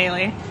 probably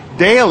daily.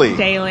 Daily?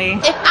 Daily.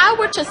 If I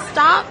were to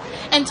stop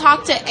and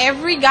talk to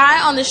every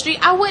guy on the street,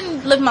 I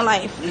wouldn't live my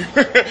life.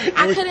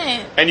 I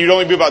couldn't. And you'd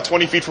only be about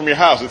 20 feet from your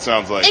house, it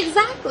sounds like.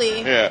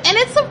 Exactly. Yeah. And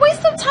it's a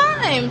waste of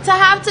time to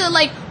have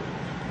to,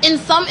 in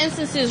some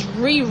instances,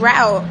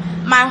 reroute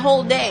my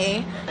whole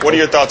day. What are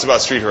your thoughts about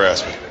street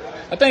harassment?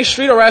 I think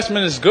street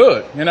harassment is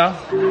good,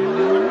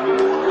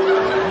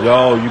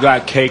 Yo, you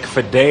got cake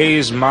for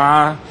days,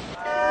 ma.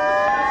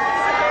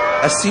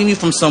 I've seen you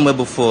from somewhere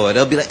before.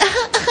 They'll be like,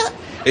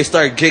 they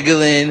start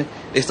giggling,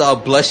 they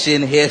start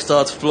blushing, hair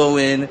starts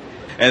flowing,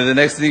 and the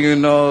next thing you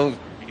know,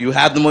 you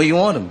have them or you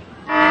want them.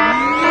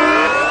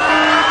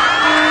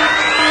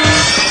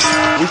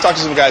 We've talked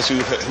to some guys who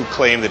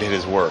claim that it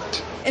has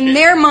worked. In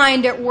their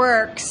mind, it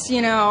works,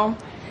 and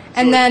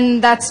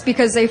then that's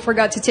because they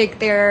forgot to take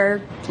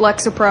their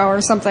Lexapro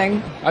or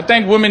something. I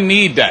think women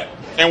need that.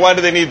 And why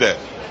do they need that?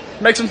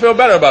 Makes them feel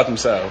better about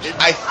themselves.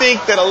 I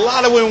think that a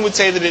lot of women would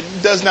say that it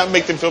does not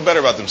make them feel better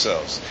about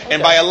themselves. Okay.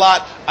 And by a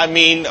lot, I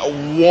mean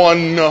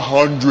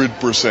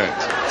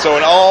 100%. So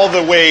in all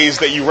the ways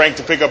that you rank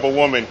to pick up a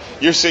woman,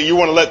 you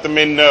want to let the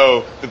men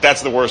know that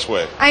that's the worst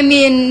way. I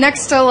mean,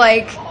 next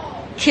to,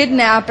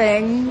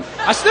 kidnapping.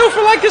 I still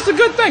feel like it's a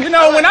good thing.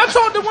 When I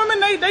talk to women,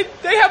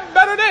 they have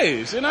better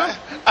days,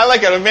 I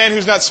like it. A man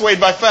who's not swayed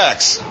by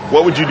facts.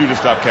 What would you do to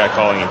stop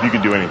catcalling if you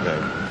could do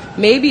anything?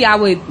 Maybe I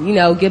would,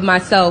 give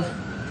myself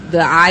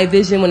the eye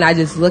vision when I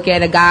just look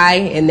at a guy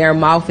and their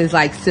mouth is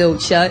like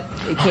sealed shut.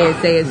 It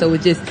can't say it, so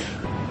it just.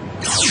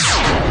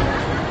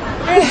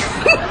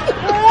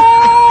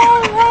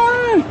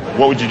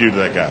 What would you do to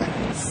that guy?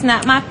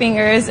 Snap my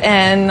fingers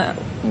and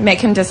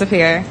make him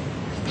disappear.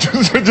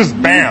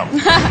 Just bam.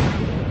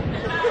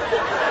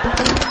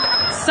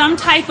 Some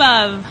type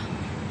of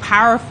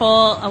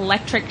powerful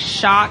electric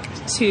shock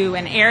to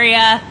an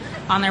area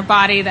on their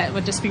body that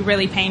would just be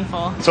really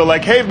painful. So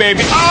like, hey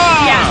baby.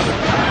 Ah!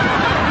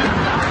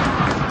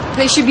 Yeah.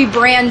 They should be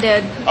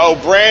branded. Oh,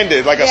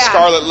 branded, like a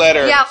scarlet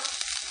letter. Yeah.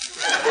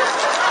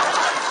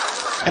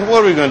 And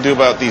what are we gonna do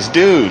about these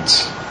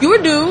dudes? You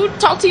a dude.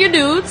 Talk to your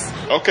dudes.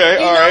 Okay,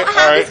 You all know, right, have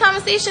all right. these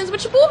conversations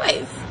with your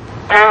boys.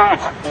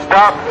 Dudes,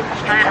 stop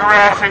street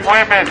harassing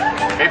women.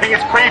 They think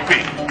it's creepy.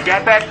 You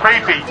got that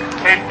creepy.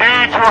 And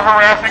dudes who are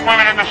harassing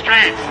women in the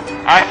streets,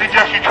 I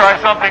suggest you try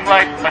something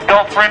like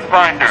Adult Friend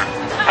Finder.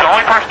 The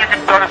only person who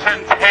can start a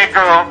sentence, hey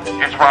girl,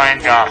 is Ryan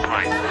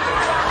Gosling.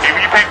 If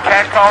you think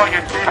catcalling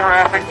and street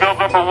harassing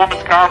builds up a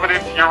woman's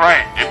confidence, you're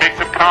right. It makes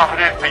them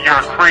confident that you're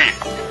a creep.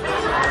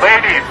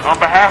 Ladies, on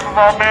behalf of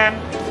all men,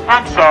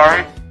 I'm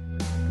sorry.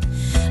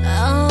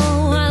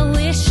 Oh, I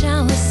wish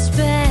I was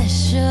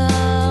special.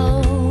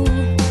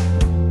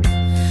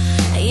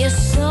 You're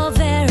so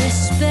very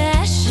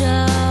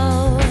special.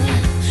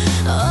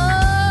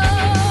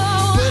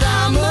 Oh, but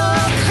I'm a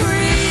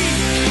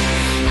creep.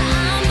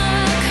 I'm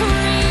a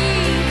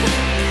creep.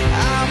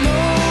 I'm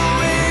a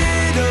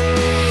weirdo.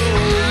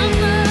 I'm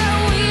a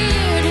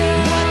weirdo.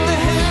 What the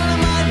hell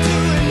am I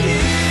doing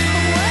here?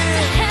 What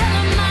the hell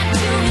am I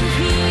doing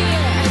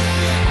here?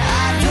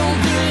 I don't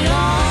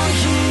belong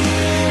here.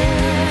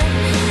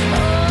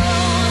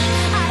 Oh,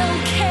 I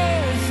don't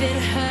care if it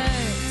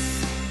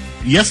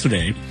hurts.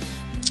 Yesterday,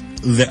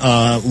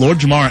 Lord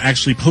Jamar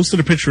actually posted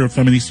a picture of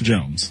Feminista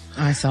Jones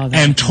I saw that.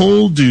 and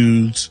told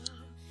dudes,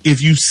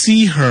 if you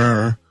see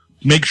her,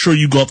 make sure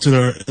you go up to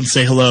her and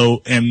say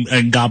hello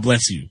and God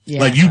bless you.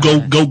 Yeah, like you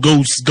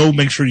go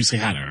make sure you say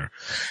hi to her.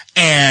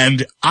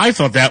 And I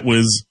thought that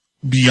was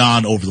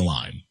beyond over the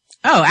line.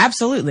 Oh,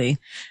 absolutely.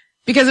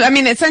 Because, I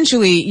mean,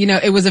 essentially, you know,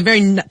 it was a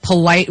very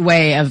polite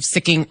way of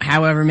sicking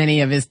however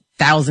many of his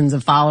thousands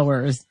of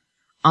followers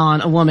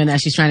on a woman as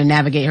she's trying to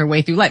navigate her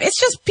way through life. It's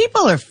just,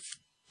 people are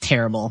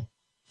terrible.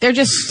 They're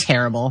just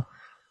terrible.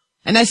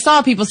 And I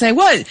saw people say,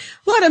 what?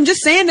 I'm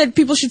just saying that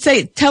people should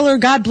tell her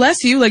God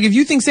bless you. Like, if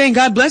you think saying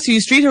God bless you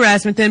is street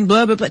harassment, then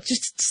blah, blah, blah.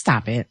 Just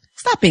stop it.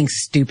 Stop being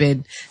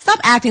stupid. Stop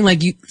acting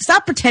like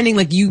stop pretending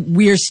like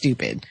we're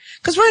stupid.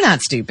 Cause we're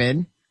not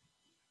stupid.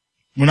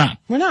 We're not.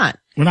 We're not.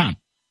 We're not.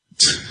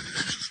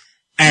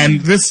 And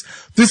this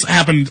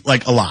happened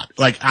like a lot.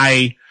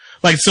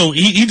 So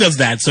he does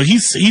that. So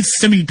he's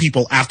sending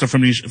people after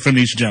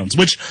Feminista Jones,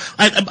 which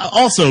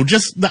also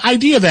just the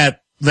idea that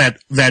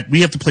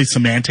we have to play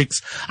semantics.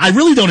 I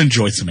really don't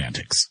enjoy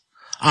semantics.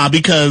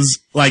 Because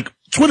like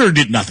Twitter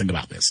did nothing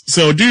about this.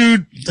 So a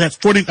dude that's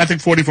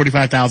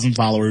 45,000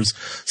 followers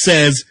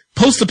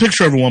posts a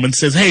picture of a woman,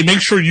 says, hey,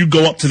 make sure you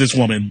go up to this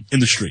woman in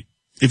the street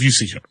if you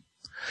see her.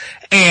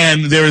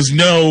 And there is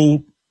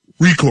no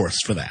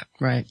recourse for that.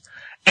 Right.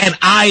 And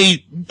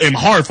I am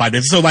horrified.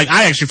 And so, like,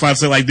 I actually thought,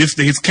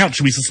 his account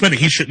should be suspended.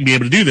 He shouldn't be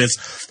able to do this.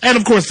 And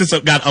of course, this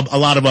got a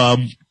lot of,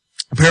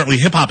 apparently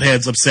hip hop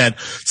heads upset.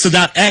 So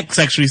 .x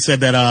actually said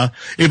that,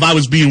 if I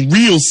was being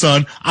real,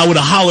 son, I would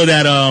have hollered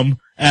at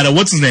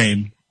what's his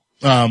name?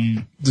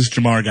 This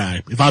Jamar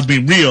guy. If I was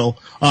being real,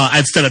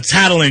 instead of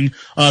tattling,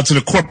 to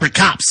the corporate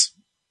cops.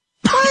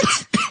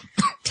 What?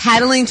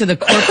 Tattling to the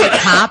corporate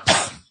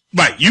cops?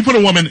 Right. You put a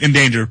woman in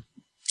danger.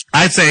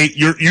 I'd say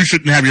you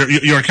shouldn't have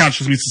your account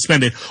should be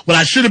suspended. But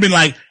I should have been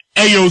like,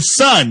 hey, yo,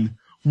 son,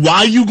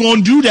 why you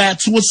gonna do that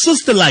to a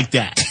sister like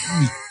that?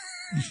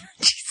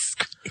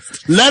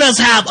 Let us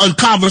have a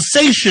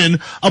conversation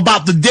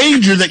about the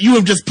danger that you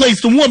have just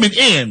placed a woman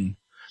in.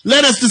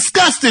 Let us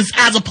discuss this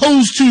as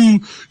opposed to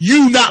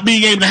you not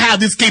being able to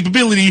have this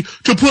capability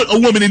to put a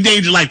woman in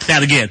danger like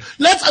that again.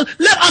 Let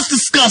us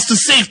discuss the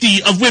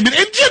safety of women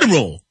in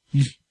general.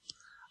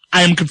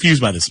 I am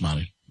confused by this,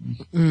 Monty.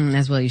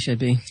 As well you should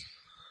be.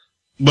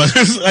 But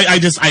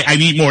I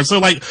need more. So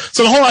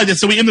the whole idea,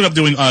 so we ended up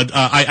doing,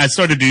 I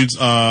started dudes,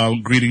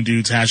 greeting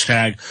dudes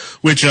hashtag,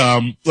 which,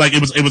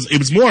 it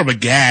was more of a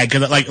gag,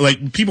 cause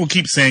like people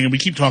keep saying, and we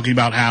keep talking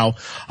about how,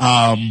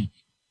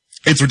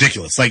 it's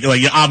ridiculous. Like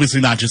you're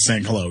obviously not just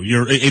saying hello.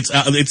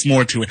 It's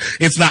more to it.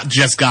 It's not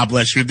just God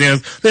bless you.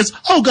 There's,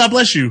 oh, God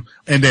bless you.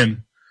 And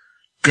then,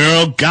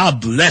 girl,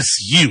 God bless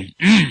you.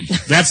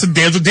 There's a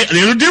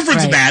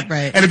difference in that.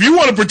 Right. And if you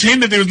want to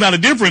pretend that there's not a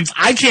difference,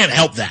 I can't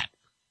help that.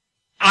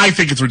 I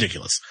think it's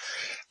ridiculous.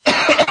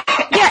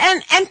 Yeah,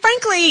 and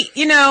frankly,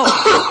 you know,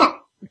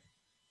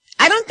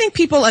 I don't think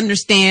people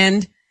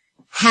understand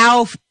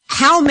how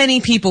many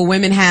people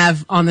women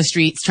have on the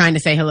streets trying to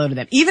say hello to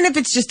them, even if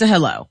it's just a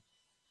hello.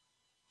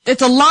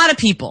 It's a lot of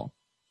people.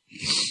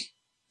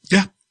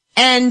 Yeah.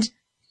 And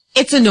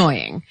it's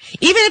annoying.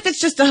 Even if it's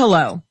just a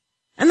hello.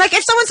 And like,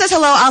 if someone says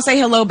hello, I'll say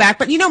hello back.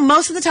 But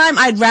most of the time,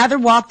 I'd rather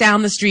walk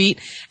down the street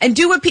and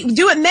do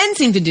what men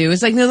seem to do.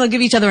 It's like, they'll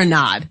give each other a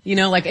nod,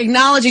 like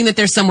acknowledging that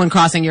there's someone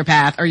crossing your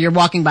path or you're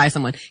walking by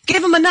someone.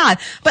 Give them a nod.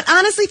 But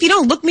honestly, if you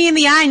don't look me in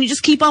the eye and you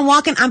just keep on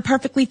walking, I'm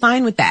perfectly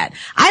fine with that.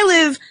 I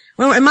live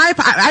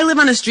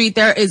on a street.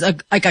 There is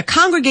a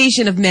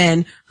congregation of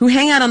men who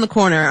hang out on the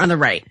corner on the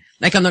right.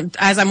 Like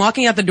as I'm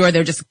walking out the door,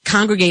 they're just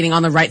congregating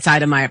on the right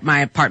side of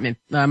my apartment,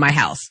 my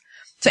house.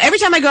 So every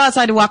time I go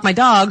outside to walk my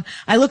dog,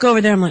 I look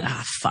over there, I'm like,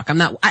 fuck,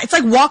 it's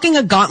like walking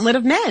a gauntlet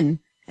of men.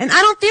 And I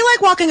don't feel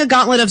like walking a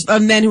gauntlet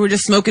of men who are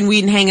just smoking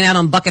weed and hanging out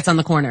on buckets on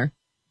the corner.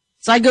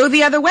 So I go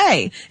the other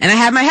way. And I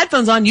have my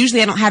headphones on.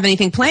 Usually I don't have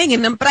anything playing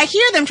in them, but I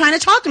hear them trying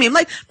to talk to me. I'm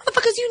like,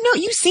 motherfuckers,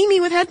 you see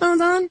me with headphones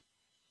on?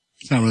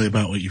 It's not really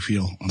about what you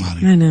feel,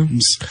 Amani. I know.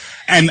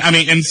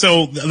 And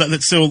so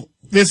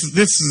this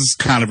is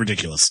kind of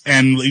ridiculous.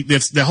 And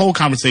the whole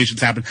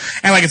conversation's happened.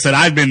 And like I said,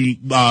 I've been,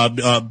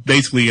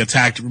 basically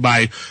attacked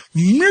by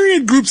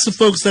myriad groups of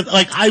folks that,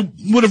 like, I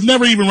would have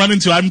never even run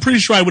into. I'm pretty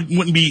sure I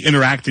wouldn't be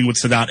interacting with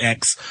Sadat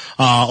X,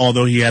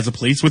 although he has a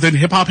place within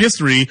hip hop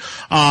history,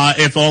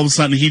 if all of a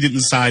sudden he didn't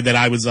decide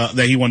that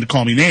that he wanted to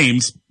call me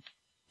names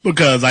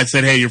because I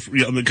said, hey,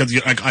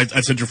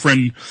 I said your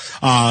friend,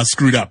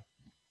 screwed up.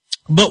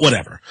 But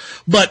whatever.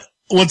 But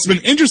what's been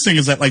interesting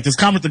is that like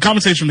the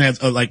conversation has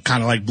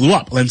kind of blew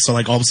up, and so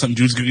like all of a sudden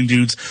dudes getting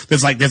dudes.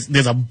 There's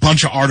a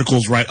bunch of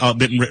articles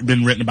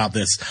been written about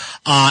this,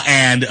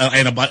 and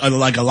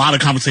a lot of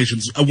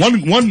conversations.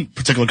 One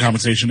particular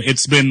conversation,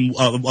 it's been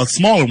a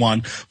smaller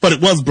one, but it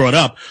was brought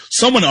up.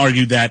 Someone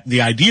argued that the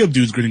idea of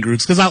dudes getting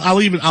dudes, because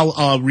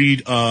I'll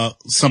read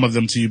some of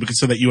them to you because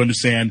so that you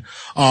understand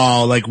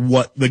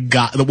what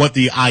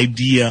the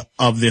idea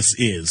of this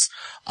is.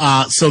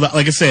 So that,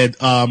 like I said,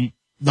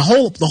 the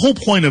whole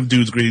point of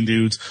dudes greeting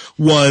dudes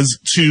was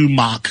to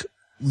mock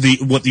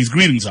what these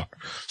greetings are.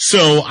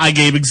 So I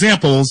gave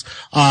examples.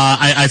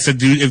 I said,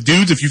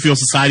 if you feel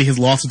society has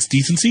lost its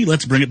decency,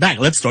 let's bring it back.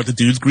 Let's start the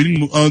dudes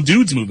greeting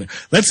dudes movement.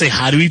 Let's say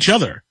hi to each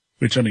other.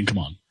 Which, I mean, come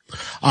on.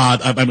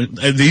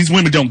 These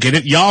women don't get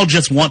it. Y'all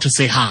just want to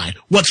say hi.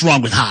 What's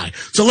wrong with hi?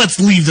 So let's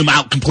leave them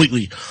out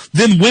completely.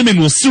 Then women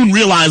will soon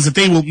realize that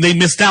they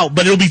missed out,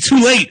 but it'll be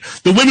too late.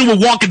 The women will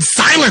walk in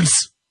silence.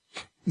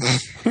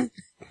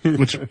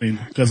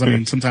 Because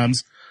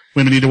sometimes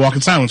women need to walk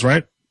in silence,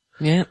 right?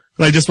 Yeah.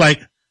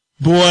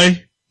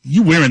 Boy,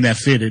 you wearing that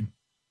fitted.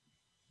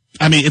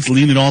 It's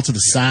leaning all to the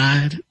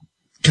side.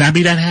 Can I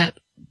be that hat?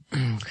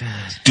 Oh,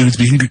 God. Dudes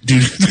being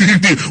dude.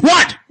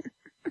 What?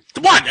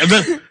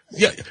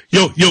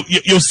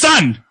 Your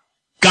son.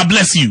 God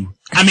bless you.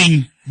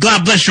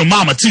 God bless your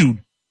mama too.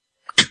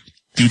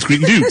 Dudes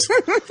greeting dudes.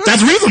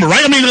 That's reasonable,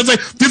 right?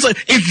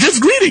 It's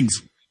just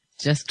greetings.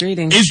 Just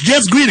greetings. It's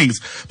just greetings.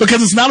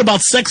 Because it's not about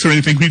sex or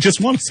anything. We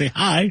just want to say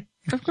hi.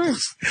 Of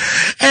course.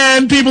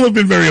 And people have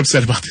been very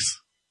upset about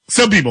this.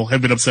 Some people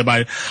have been upset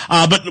by it.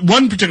 But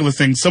one particular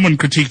thing, someone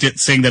critiqued it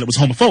saying that it was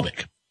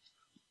homophobic.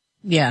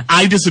 Yeah.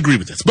 I disagree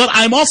with this. But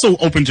I'm also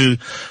open to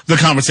the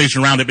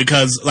conversation around it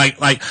because,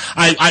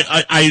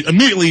 I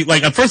immediately,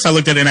 at first I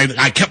looked at it and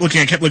I kept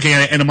looking at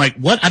it and I'm like,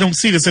 what? I don't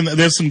see this. And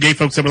there's some gay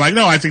folks that were like,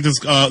 no, I think this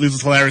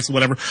is hilarious or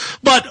whatever.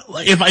 But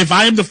if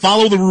I am to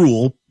follow the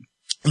rule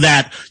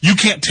that you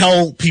can't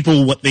tell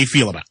people what they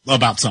feel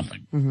about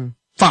something. Mm-hmm.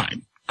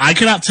 Fine. I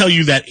cannot tell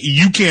you that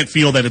you can't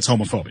feel that it's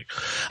homophobic.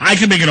 I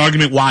can make an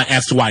argument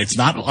as to why it's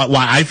not,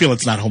 why I feel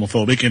it's not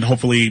homophobic, and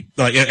hopefully,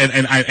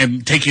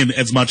 and take in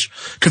as much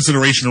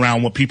consideration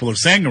around what people are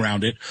saying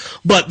around it.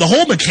 But the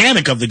whole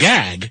mechanic of the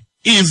gag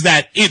is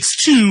that it's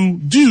two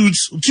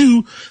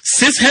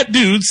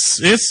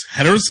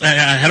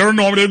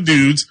heteronormative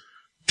dudes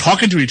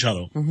talking to each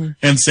other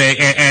and say,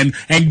 and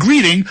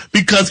greeting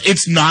because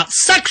it's not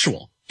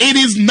sexual. It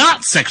is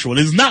not sexual.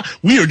 It is not.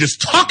 We are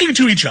just talking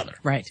to each other.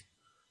 Right.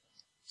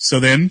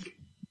 So then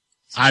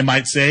I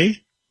might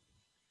say,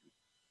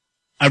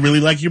 I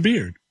really like your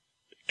beard.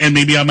 And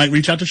maybe I might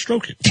reach out to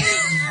stroke it.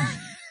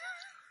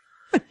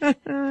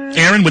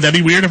 Aaron, would that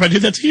be weird if I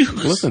did that to you?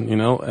 Listen,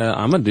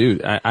 I'm a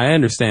dude. I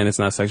understand it's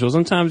not sexual.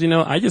 Sometimes,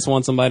 I just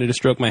want somebody to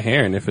stroke my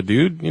hair. And if a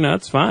dude,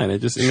 it's fine.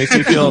 It makes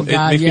me feel,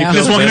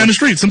 Just walking down the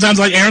street. Sometimes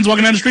Aaron's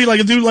walking down the street,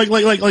 a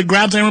dude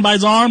grabs Aaron by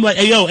his arm,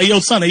 hey yo,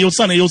 son.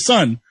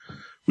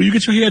 Will you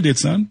get your hair did,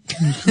 son?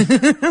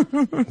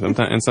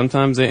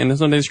 Sometimes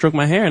they stroke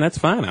my hair, and that's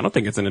fine. I don't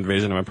think it's an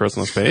invasion of my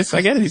personal space.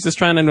 I get it. He's just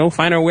trying to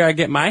find out where I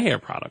get my hair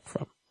product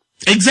from.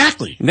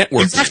 Exactly.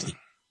 Networking. Exactly.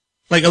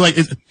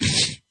 Is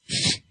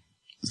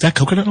that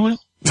coconut oil?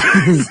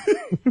 That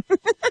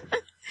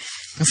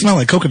smells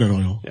like coconut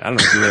oil. Yeah, I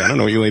don't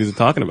know what you ladies are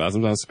talking about.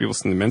 Sometimes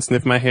men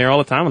sniff my hair all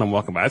the time when I'm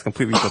walking by. It's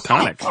completely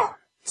platonic.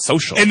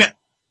 Social.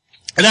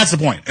 And that's the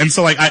point. And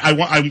so,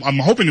 I'm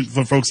hoping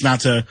for folks not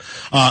to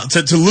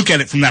look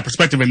at it from that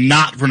perspective and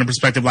not from the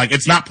perspective,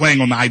 it's not playing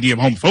on the idea of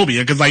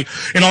homophobia. Cause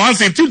in all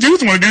honesty, if two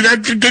dudes want to do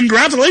that,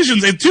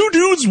 congratulations. If two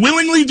dudes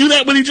willingly do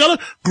that with each other,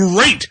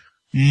 great.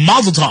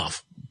 Mazel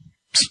tov.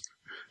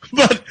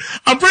 But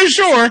I'm pretty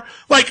sure,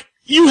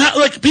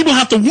 people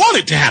have to want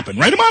it to happen,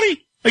 right,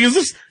 Imani?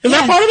 Is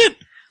that part of it?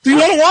 Do you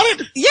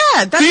want it?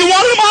 Yeah. Do you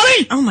want it,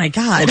 Monty? Oh my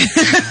God.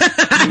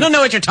 I don't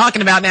know what you're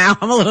talking about now.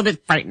 I'm a little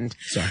bit frightened.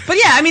 Sorry. But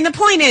yeah, I mean, the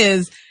point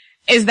is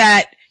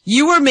that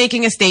you were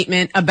making a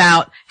statement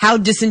about how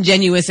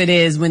disingenuous it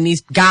is when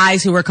these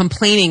guys who are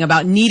complaining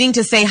about needing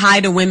to say hi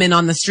to women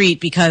on the street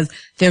because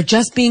they're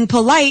just being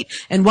polite,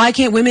 and why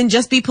can't women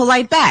just be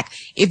polite back?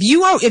 If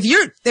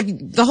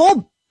the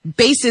whole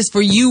basis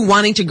for you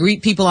wanting to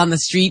greet people on the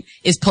street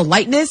is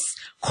politeness,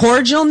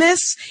 cordialness,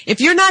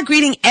 if you're not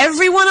greeting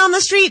everyone on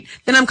the street,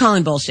 then I'm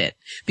calling bullshit.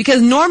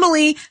 Because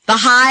normally the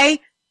hi,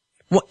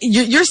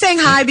 you're saying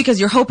hi because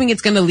you're hoping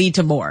it's going to lead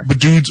to more. But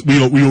dudes,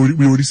 we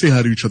already say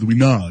hi to each other. We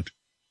nod.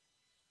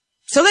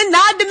 So then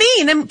nod to me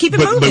and then keep it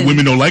moving. But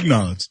women don't like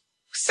nods.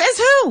 Says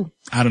who?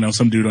 I don't know.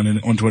 Some dude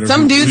on Twitter.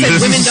 Some dude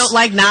says women don't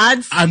like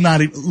nods. I'm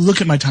not even,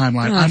 look at my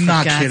timeline. I'm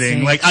not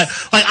kidding. Sake.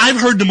 I've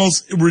heard the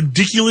most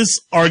ridiculous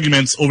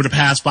arguments over the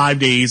past 5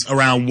 days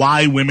around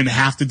why women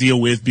have to deal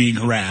with being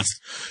harassed.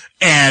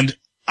 And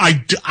I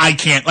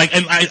can't,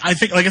 and I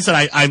think, like I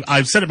said,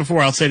 I've said it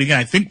before, I'll say it again.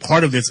 I think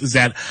part of this is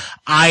that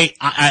I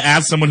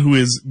as someone who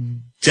is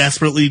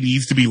desperately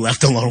needs to be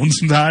left alone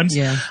sometimes.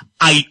 Yeah.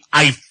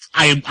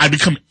 I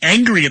become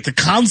angry at the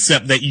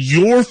concept that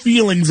your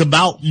feelings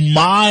about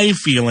my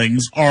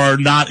feelings are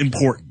not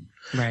important.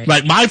 Right.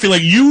 Like my feeling,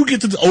 you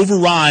get to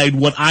override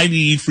what I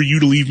need for you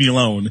to leave me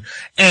alone.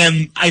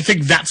 And I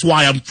think that's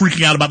why I'm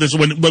freaking out about this.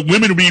 When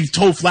women are being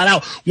told flat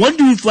out, one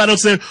dude flat out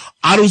said,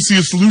 I don't see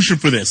a solution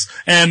for this.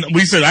 And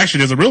we said, actually,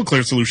 there's a real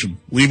clear solution.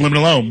 Leave women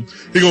alone.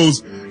 He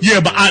goes, yeah,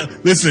 but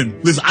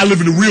listen, I live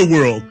in the real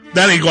world.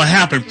 That ain't gonna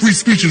happen. Free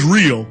speech is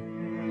real.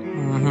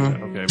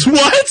 Mm-hmm. Okay.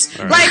 What?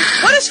 Right. Like,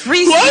 what does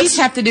free speech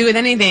have to do with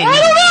anything?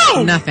 I don't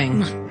know.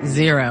 Nothing.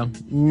 Zero.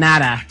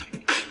 Nada.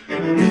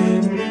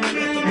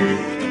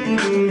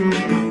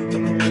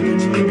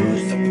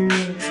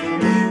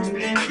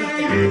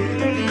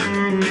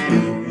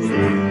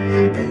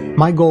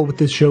 My goal with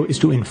this show is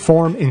to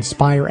inform,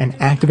 inspire, and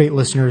activate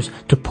listeners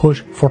to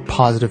push for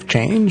positive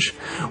change.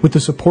 With the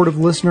support of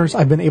listeners,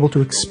 I've been able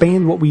to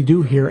expand what we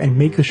do here and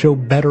make the show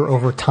better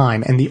over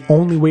time. And the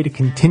only way to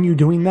continue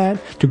doing that,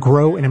 to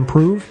grow and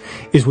improve,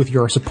 is with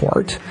your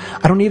support.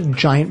 I don't need a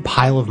giant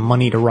pile of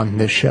money to run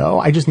this show.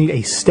 I just need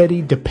a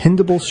steady,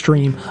 dependable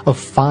stream of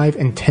 $5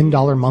 and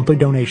 $10 monthly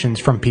donations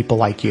from people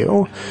like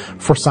you.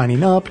 For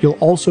signing up, you'll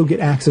also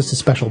get access to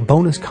special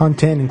bonus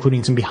content,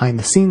 including some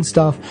behind-the-scenes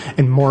stuff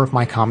and more of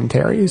my commentaries.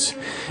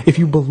 If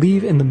you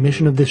believe in the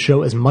mission of this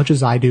show as much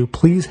as I do,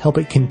 please help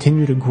it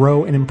continue to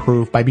grow and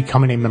improve by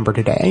becoming a member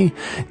today.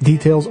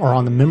 Details are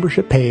on the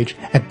membership page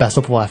at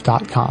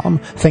bestoftheleft.com.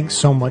 Thanks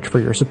so much for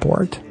your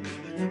support.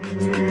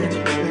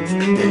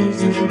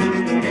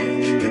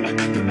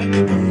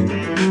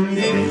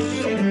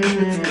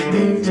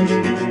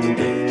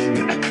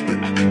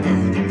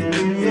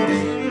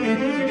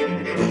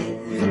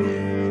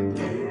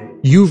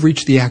 You've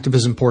reached the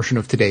activism portion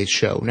of today's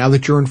show. Now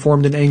that you're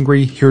informed and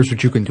angry, here's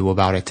what you can do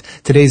about it.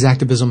 Today's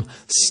activism: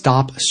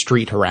 stop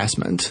street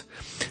harassment.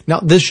 Now,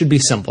 this should be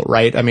simple,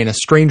 right? I mean, a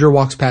stranger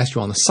walks past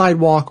you on the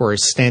sidewalk, or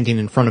is standing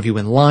in front of you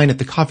in line at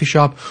the coffee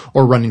shop,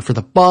 or running for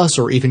the bus,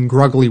 or even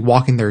groggily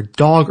walking their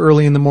dog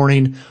early in the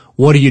morning.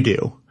 What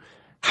do?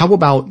 How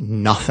about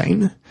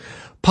nothing?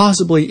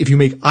 Possibly, if you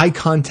make eye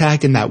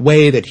contact in that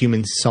way that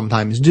humans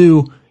sometimes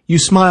do, you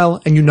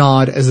smile and you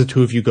nod as the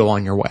two of you go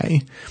on your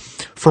way.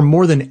 For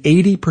more than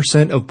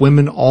 80% of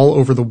women all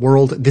over the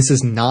world, this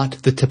is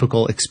not the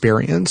typical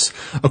experience.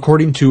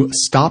 According to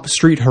Stop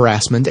Street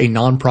Harassment, a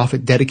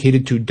nonprofit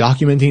dedicated to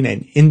documenting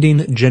and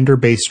ending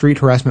gender-based street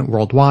harassment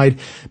worldwide,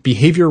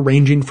 behavior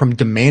ranging from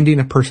demanding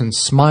a person's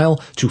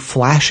smile to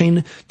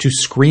flashing to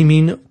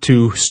screaming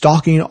to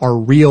stalking are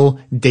real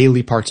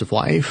daily parts of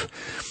life.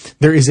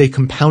 There is a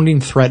compounding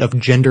threat of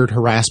gendered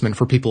harassment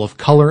for people of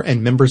color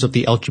and members of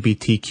the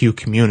LGBTQ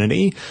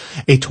community.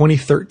 A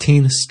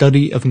 2013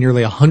 study of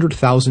nearly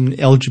 100,000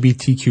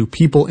 LGBTQ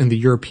people in the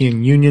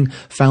European Union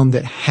found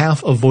that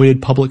half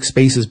avoided public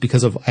spaces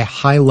because of a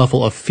high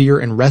level of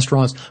fear in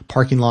restaurants,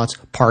 parking lots,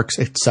 parks,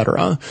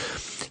 etc.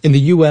 In the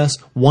U.S.,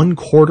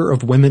 1/4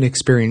 of women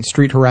experience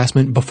street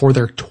harassment before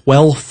their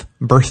 12th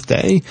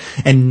birthday,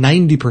 and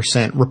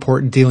 90%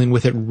 report dealing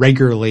with it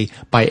regularly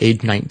by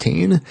age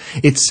 19.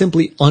 It's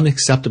simply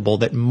unacceptable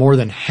that more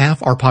than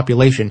half our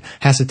population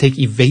has to take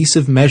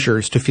evasive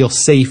measures to feel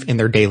safe in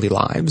their daily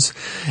lives.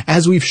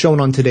 As we've shown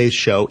on today's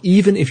show,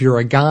 even if you're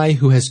a guy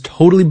who has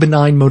totally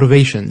benign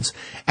motivations,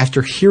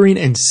 after hearing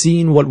and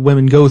seeing what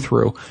women go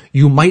through,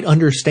 you might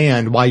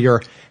understand why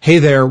your "hey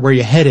there, where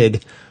you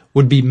headed"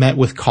 would be met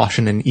with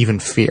caution and even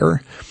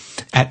fear.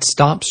 At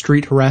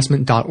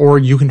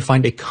stopstreetharassment.org, you can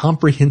find a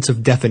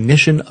comprehensive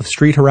definition of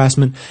street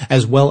harassment,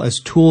 as well as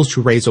tools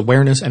to raise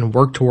awareness and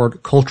work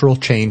toward cultural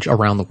change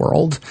around the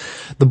world.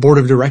 The board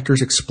of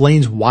directors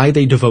explains why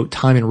they devote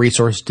time and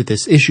resources to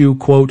this issue.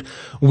 Quote,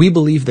 "We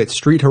believe that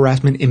street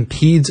harassment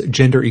impedes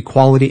gender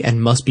equality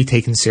and must be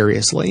taken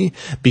seriously.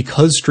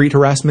 Because street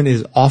harassment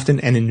is often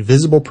an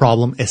invisible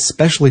problem,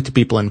 especially to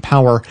people in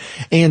power,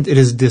 and it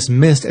is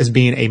dismissed as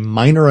being a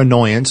minor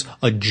annoyance,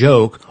 a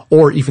joke,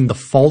 or even the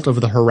fault of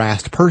the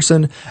harassed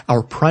person.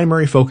 Our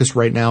primary focus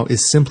right now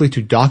is simply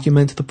to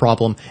document the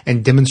problem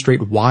and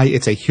demonstrate why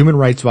it's a human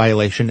rights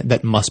violation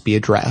that must be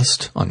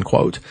addressed,"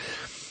 unquote.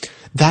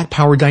 That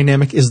power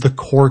dynamic is the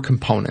core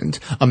component.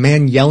 A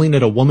man yelling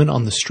at a woman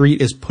on the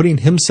street is putting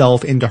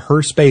himself into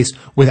her space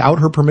without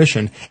her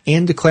permission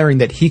and declaring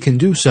that he can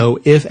do so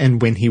if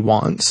and when he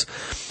wants.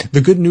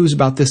 The good news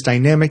about this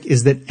dynamic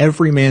is that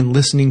every man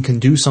listening can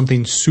do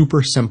something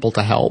super simple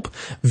to help.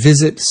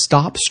 Visit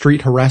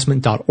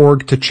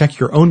stopstreetharassment.org to check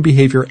your own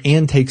behavior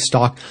and take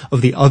stock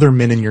of the other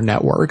men in your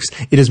networks.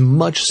 It is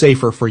much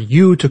safer for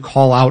you to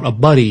call out a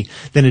buddy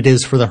than it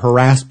is for the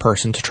harassed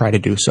person to try to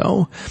do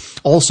so.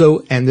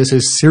 Also, and this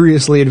is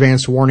seriously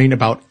advanced warning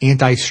about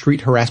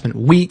Anti-Street Harassment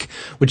Week,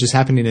 which is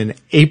happening in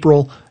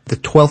April the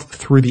 12th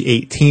through the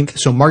 18th.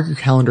 So mark your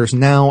calendars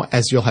now,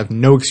 as you'll have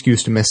no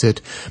excuse to miss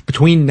it.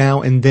 Between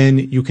now and then,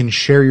 you can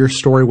share your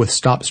story with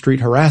Stop Street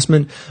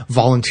Harassment,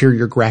 volunteer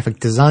your graphic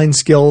design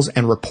skills,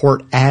 and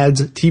report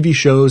ads, TV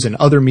shows, and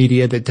other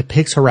media that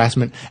depicts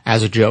harassment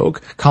as a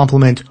joke,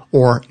 compliment,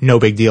 or no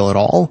big deal at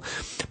all.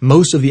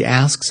 Most of the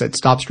asks at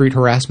Stop Street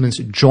Harassment's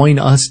Join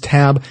Us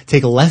tab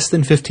take less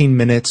than 15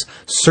 minutes.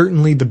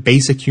 Certainly the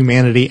basic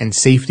humanity and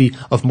safety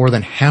of more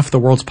than half the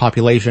world's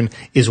population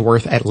is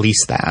worth at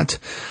least that.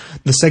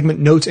 The segment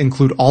notes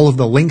include all of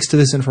the links to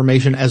this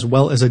information as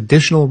well as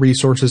additional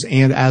resources,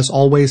 and as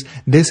always,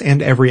 this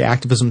and every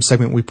activism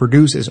segment we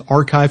produce is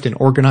archived and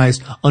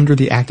organized under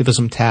the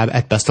activism tab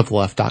at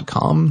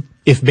bestoftheleft.com.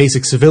 If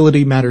basic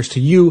civility matters to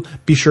you,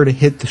 be sure to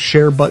hit the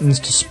share buttons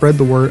to spread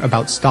the word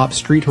about Stop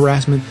Street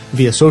Harassment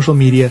via social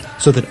media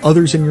so that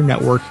others in your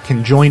network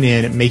can join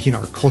in making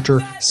our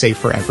culture safe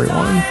for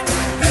everyone.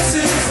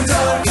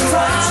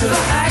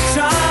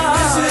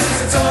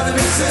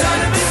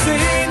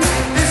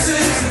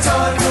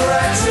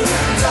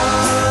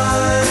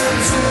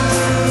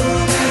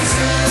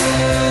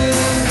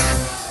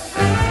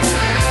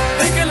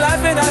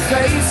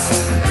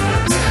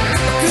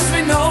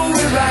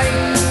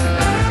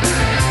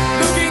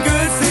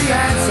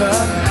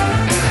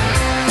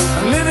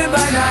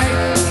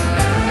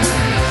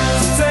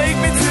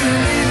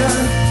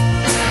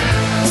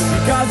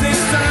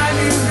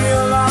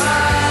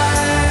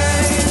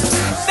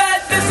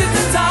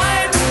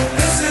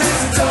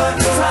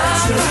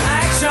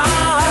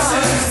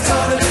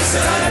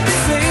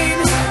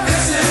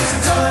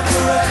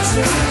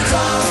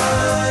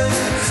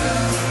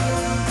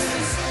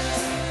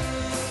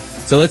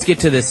 So let's get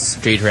to this.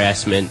 Street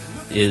harassment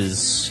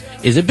is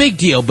a big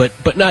deal,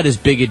 but not as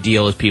big a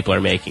deal as people are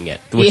making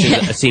it, which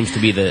seems to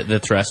be the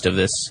thrust of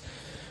this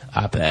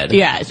op-ed.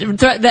 Yeah,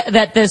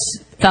 that this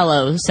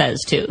fellow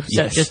says too.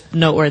 So Yes. just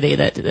noteworthy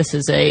that this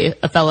is a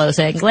fellow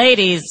saying,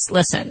 "Ladies,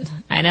 listen,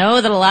 I know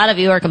that a lot of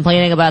you are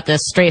complaining about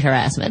this street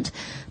harassment,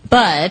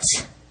 but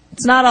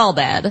it's not all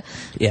bad."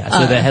 Yeah,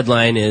 so the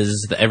headline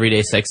is the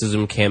Everyday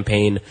Sexism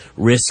Campaign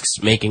risks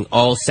making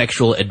all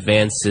sexual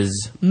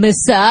advances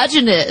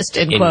misogynist,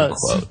 in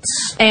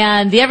quotes.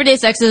 And the Everyday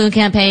Sexism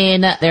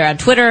Campaign, they're on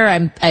Twitter.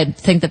 I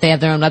think that they have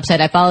their own website.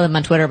 I follow them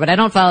on Twitter, but I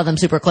don't follow them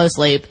super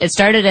closely. It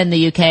started in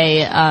the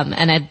UK,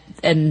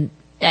 and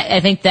I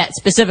think that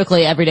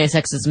specifically Everyday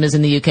Sexism is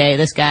in the UK.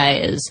 This guy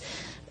is,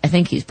 I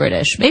think he's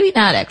British. Maybe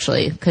not,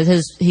 actually,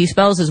 because he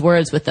spells his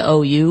words with the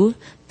OU,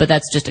 but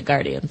that's just a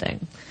Guardian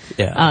thing.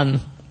 Yeah.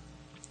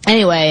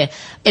 Anyway,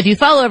 if you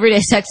follow Everyday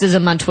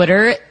Sexism on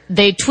Twitter,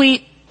 they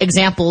tweet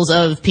examples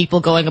of people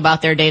going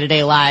about their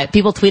day-to-day life.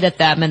 People tweet at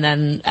them, and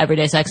then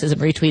Everyday Sexism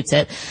retweets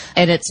it.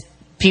 And it's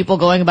people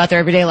going about their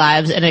everyday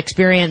lives and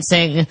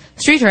experiencing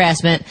street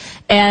harassment.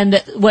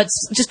 And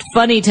what's just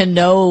funny to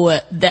know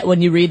that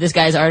when you read this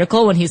guy's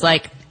article, when he's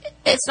like,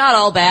 it's not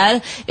all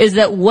bad, is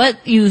that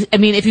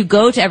if you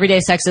go to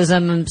Everyday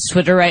Sexism's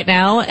Twitter right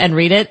now and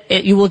read it,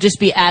 you will just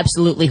be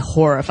absolutely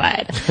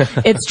horrified.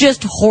 It's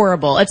just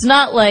horrible. It's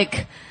not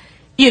like,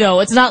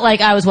 it's not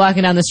like I was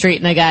walking down the street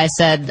and a guy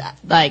said,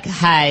 like,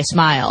 "Hi,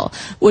 smile,"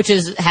 which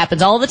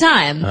happens all the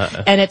time.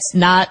 And it's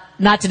not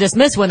to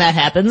dismiss when that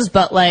happens,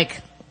 but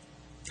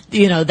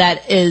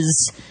that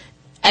is,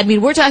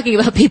 we're talking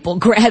about people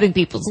grabbing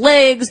people's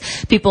legs,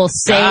 people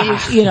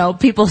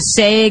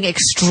saying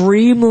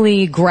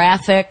extremely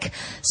graphic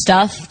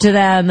stuff to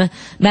them,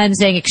 men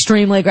saying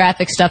extremely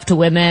graphic stuff to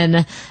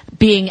women,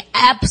 being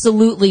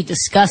absolutely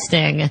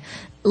disgusting,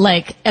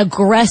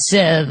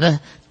 aggressive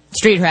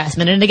street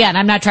harassment. And again,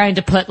 I'm not trying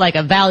to put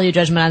a value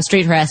judgment on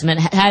street harassment.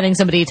 Having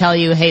somebody tell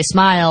you, "Hey,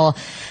 smile,"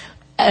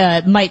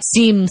 might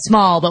seem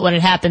small, but when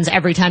it happens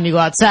every time you go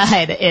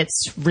outside,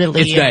 it's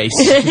nice.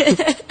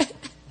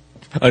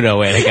 Oh, no,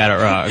 wait, I got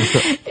it wrong.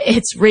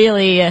 It's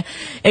really,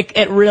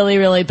 it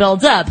really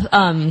builds up.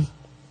 The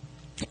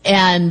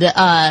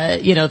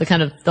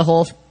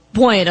whole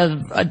point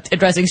of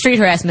addressing street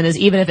harassment is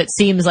even if it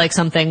seems like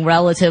something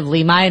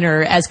relatively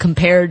minor as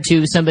compared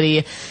to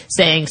somebody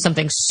saying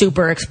something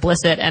super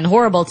explicit and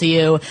horrible to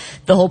you,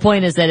 the whole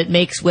point is that it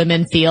makes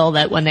women feel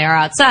that when they are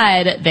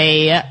outside,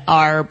 they're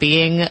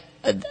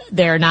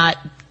not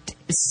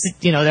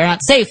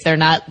safe, they're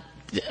not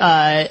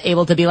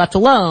able to be left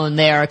alone.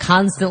 They are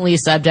constantly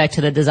subject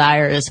to the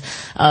desires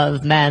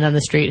of men on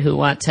the street who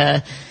want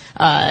to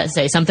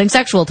say something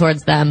sexual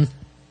towards them.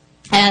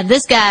 And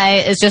this guy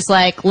is just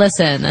like,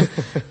 listen,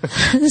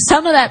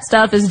 some of that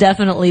stuff is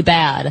definitely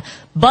bad,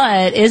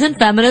 but isn't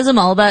feminism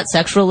all about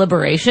sexual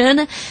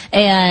liberation?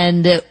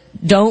 And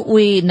don't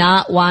we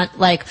not want,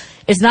 like,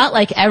 it's not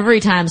like every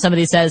time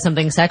somebody says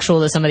something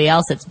sexual to somebody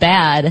else, it's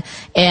bad.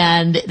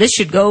 And this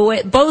should go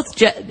with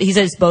he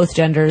says both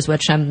genders,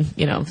 which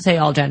say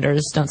all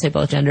genders, don't say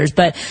both genders,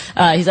 but,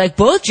 he's like,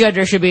 both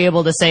genders should be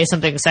able to say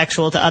something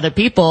sexual to other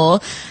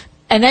people.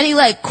 And then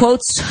he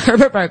quotes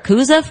Herbert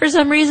Marcuse for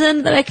some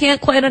reason that I can't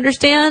quite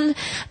understand,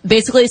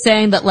 basically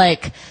saying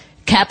that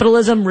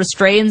capitalism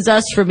restrains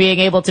us from being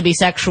able to be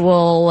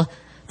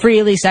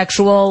freely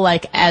sexual,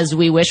 as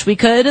we wish we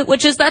could,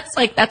 which is,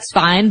 that's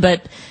fine,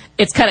 but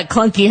it's kind of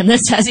clunky in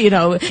this as, you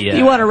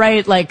want to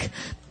write,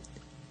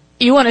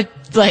 you want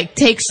to,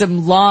 take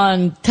some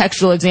long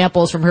textual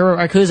examples from Herbert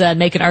Marcuse and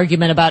make an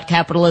argument about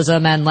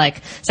capitalism and,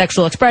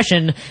 sexual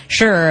expression,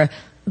 sure,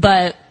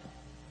 but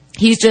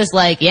he's just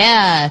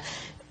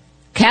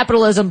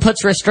capitalism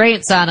puts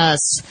restraints on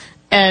us,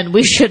 and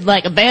we should,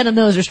 abandon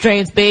those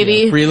restraints,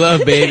 baby. Yeah, free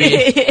love,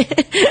 baby.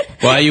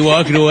 Why are you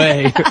walking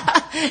away?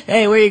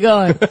 Hey, where you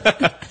going?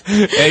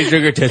 Hey,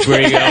 sugar tits, where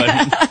are you going?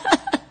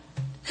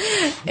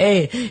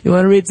 Hey, you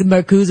want to read some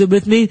Marcuse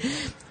with me?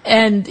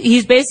 And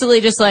he's basically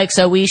just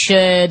so we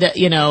should,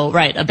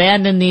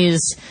 abandon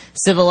these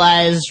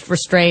civilized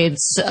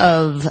restraints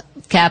of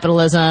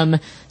capitalism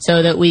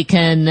so that we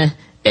can,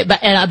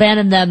 and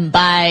abandon them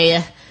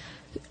by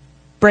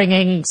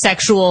bringing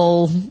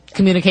sexual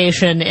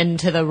communication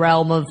into the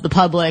realm of the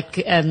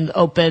public and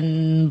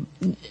open,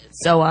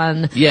 so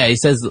on. Yeah, he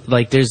says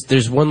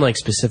there's one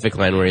specific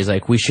line where he's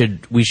we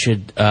should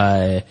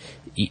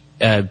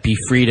be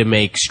free to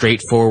make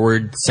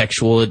straightforward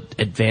sexual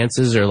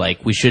advances, or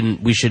we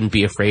shouldn't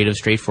be afraid of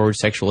straightforward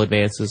sexual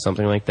advances,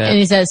 something like that. And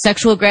he says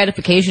sexual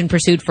gratification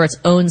pursued for its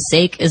own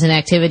sake is an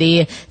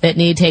activity that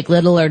need take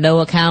little or no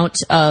account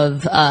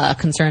of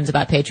concerns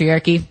about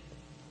patriarchy.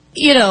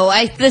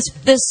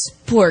 This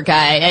poor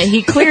guy,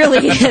 he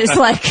clearly is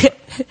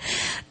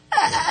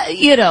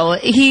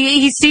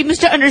he seems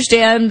to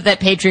understand that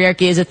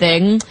patriarchy is a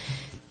thing.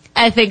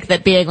 I think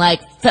that being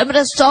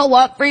feminists all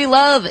want free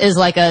love is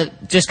a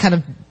just kind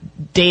of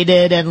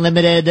dated and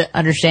limited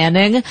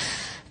understanding.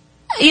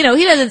 He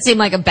doesn't seem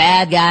like a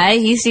bad guy.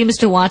 He seems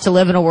to want to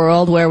live in a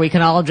world where we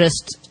can all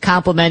just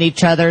compliment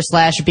each other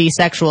 / be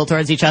sexual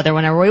towards each other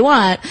whenever we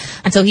want.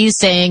 And so he's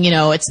saying,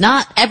 it's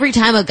not every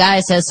time a guy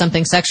says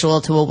something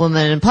sexual to a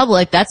woman in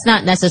public, that's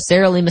not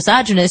necessarily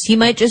misogynist. He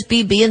might just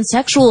be being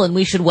sexual, and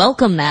we should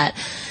welcome that.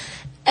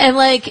 And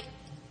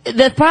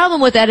the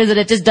problem with that is that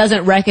it just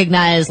doesn't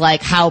recognize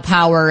how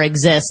power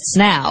exists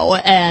now.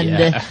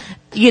 And,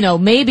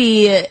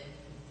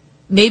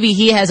 maybe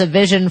he has a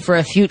vision for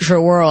a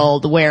future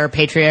world where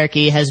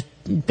patriarchy has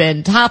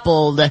been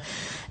toppled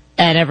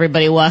and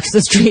everybody walks the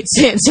streets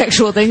saying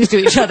sexual things to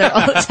each other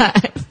all the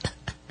time.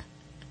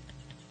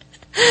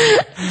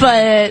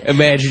 But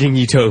imagining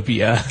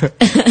utopia.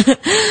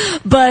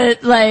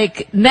 But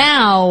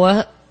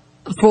now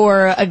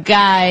for a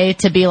guy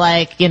to be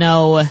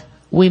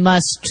we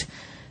must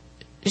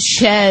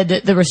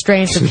shed the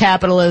restraints of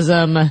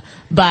capitalism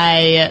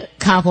by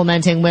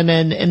complimenting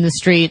women in the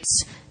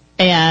streets,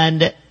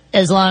 and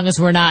as long as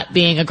we're not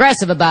being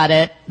aggressive about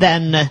it,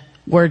 then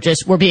we're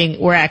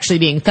actually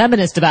being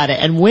feminist about it,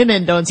 and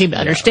women don't seem to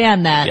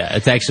understand that. Yeah,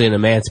 it's actually an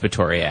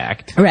emancipatory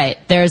act. Right.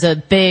 There's a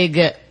big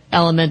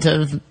element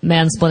of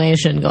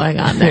mansplaination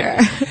going on there.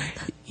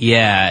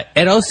 Yeah.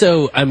 And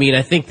also, I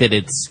think that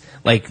it's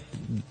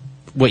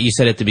what you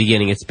said at the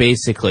beginning, it's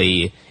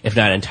basically, if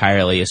not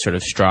entirely, a sort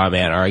of straw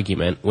man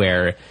argument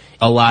where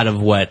a lot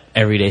of what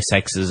everyday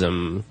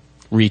sexism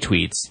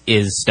retweets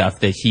is stuff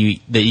that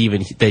he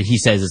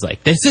says is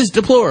this is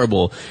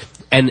deplorable,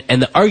 and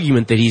the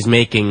argument that he's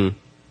making,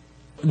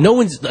 no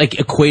one's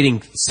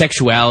equating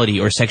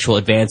sexuality or sexual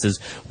advances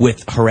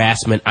with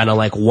harassment on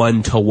a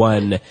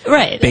one-to-one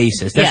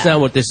basis. That's not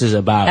what this is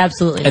about.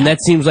 Absolutely and not.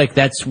 that seems like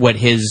that's what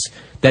he's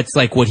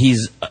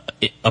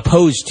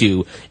opposed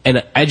to,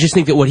 and I just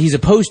think that what he's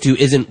opposed to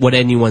isn't what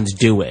anyone's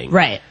doing.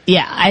 Right.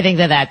 Yeah, I think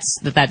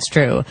that's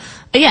true.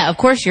 But yeah, of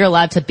course you're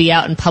allowed to be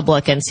out in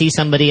public and see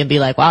somebody and be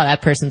like, wow,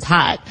 that person's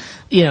hot.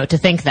 To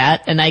think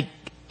that. And I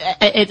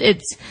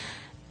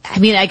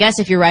guess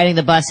if you're riding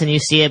the bus and you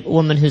see a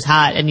woman who's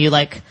hot and you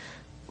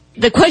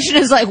the question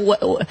is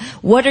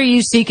what are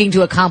you seeking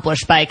to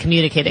accomplish by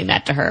communicating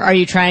that to her? Are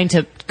you trying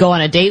to go on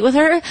a date with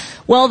her?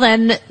 Well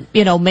then,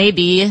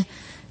 maybe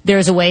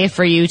there's a way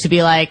for you to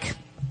be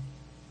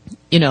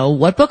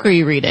what book are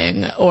you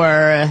reading?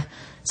 Or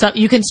so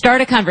you can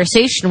start a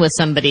conversation with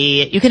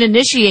somebody. You can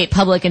initiate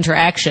public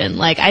interaction.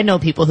 I know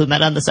people who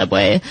met on the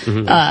subway,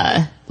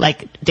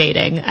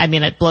 dating.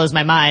 It blows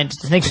my mind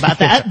to think about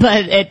that,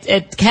 but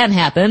it can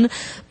happen.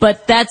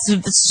 But that's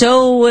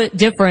so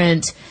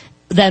different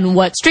than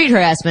what street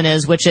harassment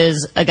is, which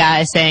is a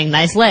guy saying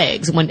nice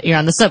legs when you're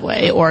on the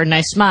subway, or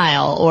nice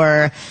smile,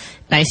 or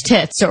nice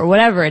tits or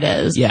whatever it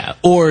is. Yeah.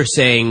 Or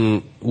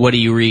saying, what are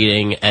you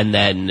reading? And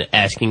then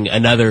asking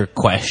another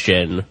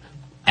question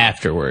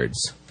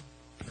afterwards.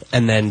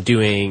 And then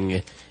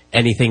doing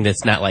anything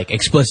that's not like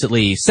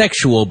explicitly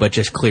sexual, but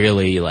just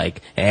clearly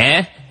like,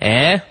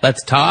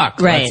 let's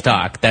talk. Right. Let's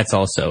talk. That's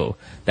also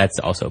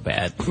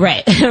bad.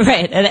 Right.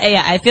 Right. And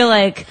yeah, I feel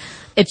like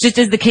it just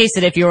is the case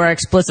that if you are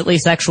explicitly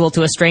sexual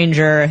to a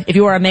stranger, if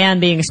you are a man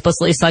being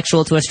explicitly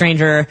sexual to a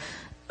stranger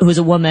who's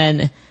a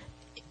woman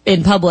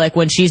in public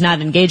when she's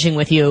not engaging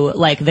with you,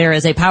 like there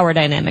is a power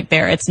dynamic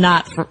there. It's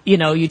not,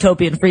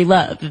 utopian free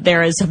love.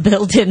 There is a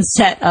built-in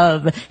set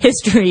of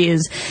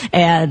histories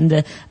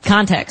and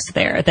context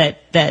there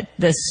that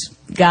this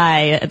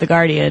guy at The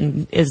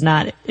Guardian is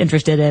not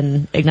interested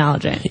in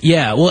acknowledging.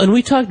 Yeah, well, and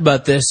we talked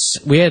about this.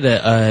 We had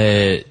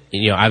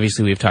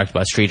obviously we've talked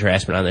about street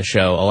harassment on the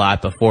show a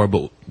lot before,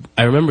 but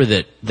I remember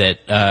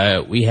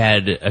that we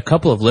had a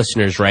couple of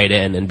listeners write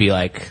in and be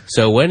like,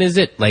 so when is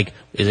it, like,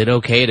 is it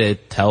okay to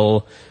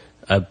tell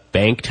a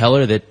bank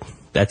teller that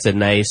that's a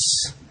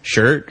nice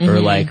shirt or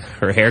like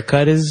her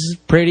haircut is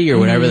pretty or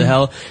whatever the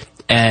hell?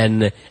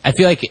 And I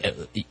feel like,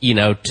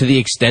 to the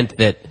extent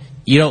that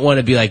you don't want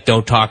to be like,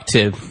 don't talk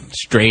to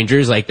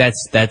strangers, like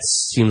that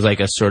seems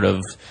like a sort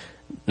of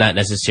not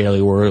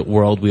necessarily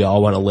world we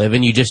all want to live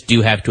in. You just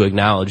do have to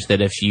acknowledge that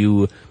if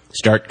you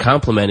start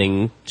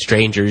complimenting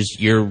strangers,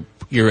 you're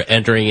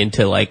entering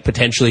into like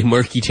potentially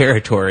murky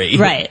territory.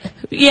 Right.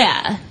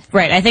 Yeah.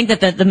 Right. I think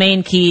that the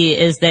main key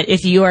is that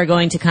if you are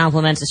going to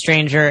compliment a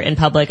stranger in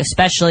public,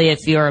 especially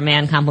if you're a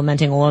man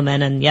complimenting a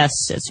woman, and yes,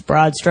 it's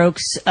broad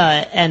strokes,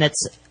 and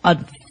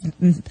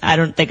I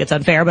don't think it's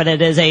unfair, but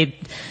it is a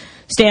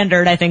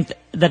standard, I think,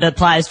 that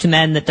applies to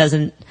men that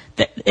doesn't,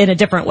 in a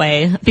different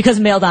way, because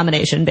of male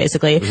domination,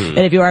 basically.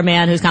 That if you are a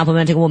man who's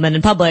complimenting a woman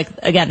in public,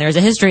 again, there's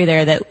a history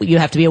there that you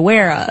have to be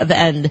aware of,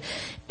 and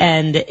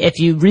if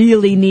you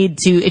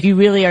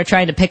really are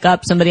trying to pick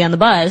up somebody on the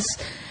bus,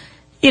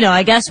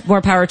 I guess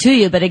more power to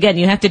you, but again,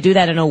 you have to do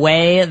that in a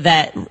way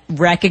that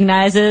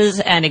recognizes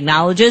and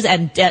acknowledges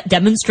and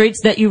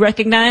demonstrates that you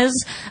recognize,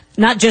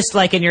 not just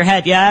like in your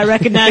head, I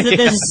recognize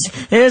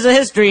that there's a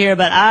history here,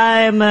 but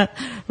I'm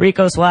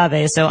Rico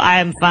Suave, so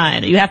I'm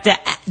fine. You have to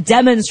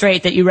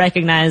demonstrate that you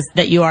recognize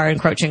that you are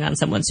encroaching on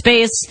someone's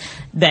space,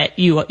 that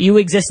you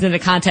exist in the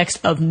context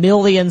of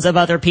millions of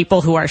other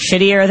people who are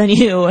shittier than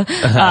you,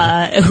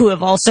 who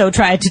have also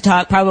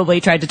probably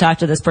tried to talk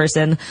to this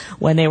person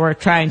when they were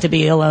trying to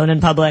be alone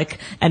in public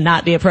and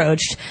not be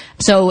approached.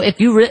 So if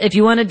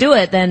you want to do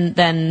it,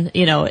 then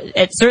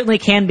it certainly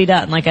can be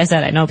done. Like I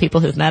said, I know people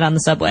who've met on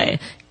the subway.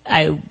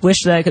 I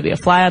wish that I could be a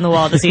fly on the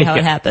wall to see how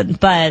it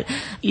happened, but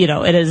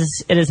it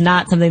is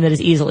not something that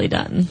is easily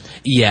done.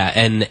 Yeah,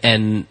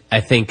 and I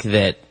think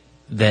that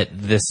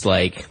this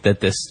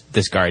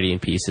Guardian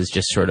piece is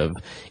just sort of,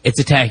 it's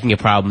attacking a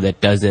problem that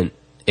doesn't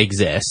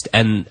exist,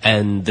 and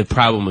the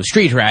problem of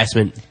street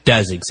harassment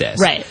does exist.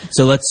 Right.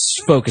 So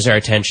let's focus our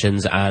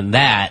attentions on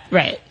that.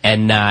 Right.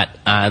 And not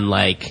on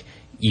like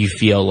you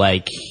feel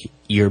like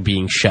you're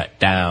being shut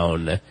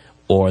down,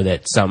 or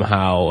that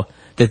somehow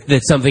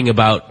that something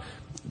about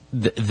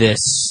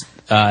this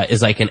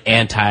is like an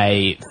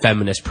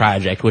anti-feminist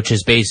project, which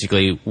is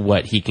basically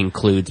what he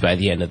concludes by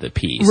the end of the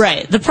piece.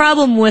 Right. The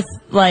problem with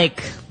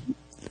like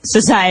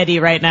society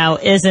right now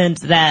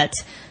isn't that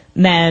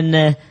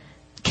men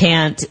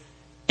can't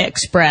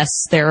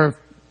express their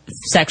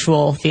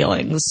sexual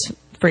feelings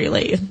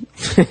freely.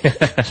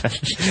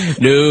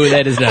 No,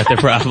 that is not the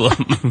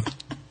problem.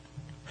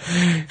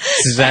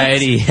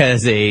 Society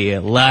has a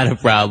lot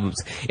of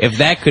problems. If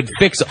that could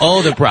fix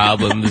all the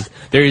problems,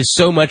 there is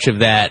so much of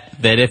that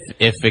if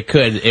it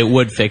could, it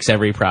would fix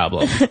every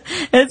problem.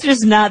 It's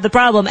just not the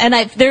problem. And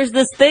there's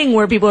this thing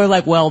where people are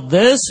like, well,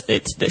 this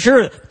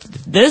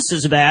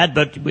is bad,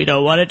 but we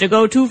don't want it to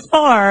go too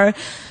far.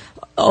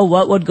 Oh,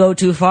 what would go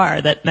too far?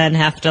 That men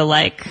have to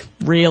like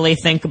really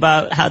think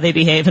about how they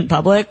behave in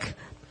public?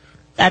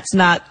 That's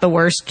not the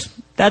worst.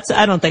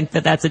 I don't think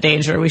that's a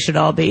danger we should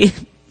all be.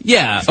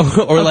 Yeah,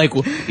 or like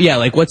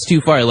what's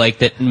too far? Like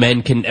that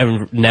men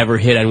can never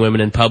hit on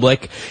women in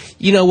public.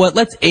 You know what?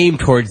 Let's aim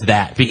towards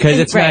that, because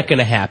it's not going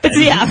to happen.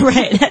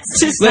 Right. That's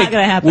just not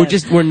going to happen.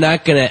 We're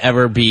not going to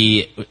ever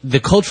be,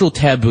 the cultural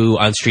taboo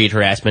on street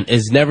harassment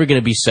is never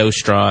going to be so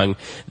strong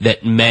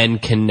that men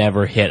can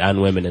never hit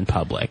on women in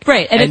public.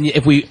 Right. And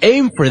if we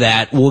aim for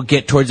that, we'll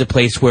get towards a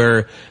place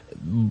where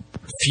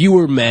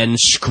fewer men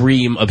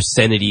scream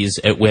obscenities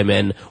at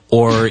women,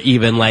 or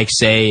even like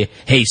say,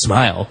 hey,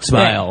 smile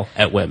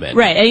at women.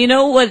 Right. And you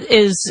know what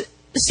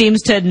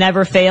seems to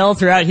never fail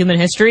throughout human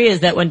history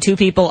is that when two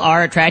people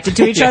are attracted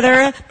to each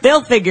other,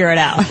 they'll figure it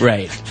out.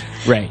 Right.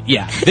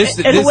 Yeah.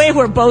 In a way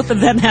where both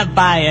of them have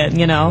buy-in,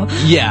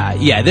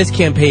 Yeah. This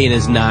campaign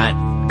is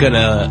not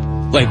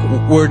gonna,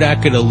 we're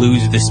not gonna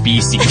lose the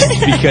species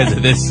because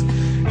of this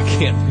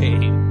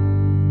campaign.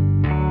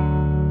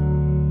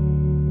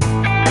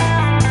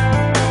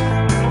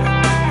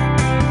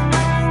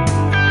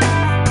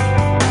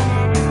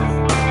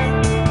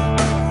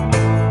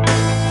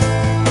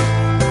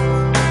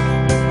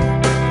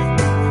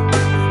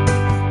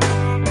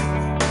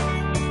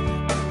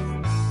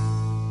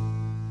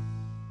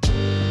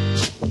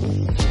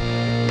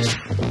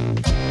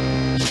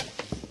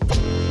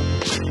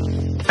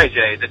 Hey,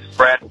 Jay, this is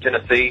Brad from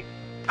Tennessee.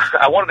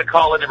 I wanted to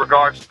call in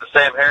regards to the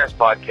Sam Harris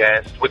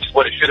podcast, which is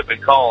what it should have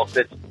been called.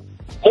 That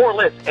more or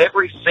less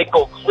every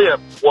single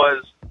clip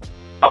was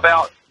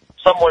about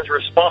someone's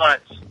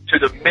response to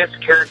the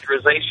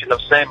mischaracterization of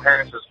Sam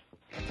Harris's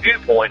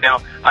viewpoint. Now,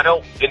 I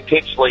don't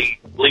intentionally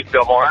leave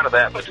Bill Maher out of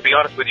that, but to be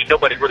honest with you,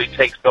 nobody really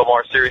takes Bill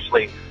Maher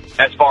seriously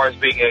as far as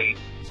being a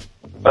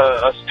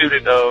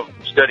student of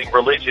studying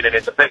religion and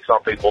its effects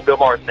on people. Bill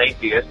Maher is an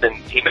atheist, and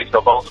he makes no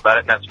bones about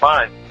it, and that's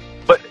fine.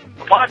 But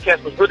the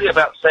podcast was really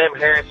about Sam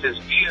Harris's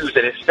views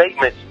and his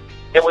statements,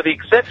 and with the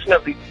exception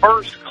of the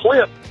first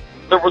clip,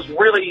 there was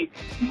really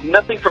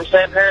nothing from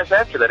Sam Harris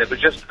after that. It was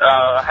just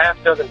a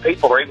half dozen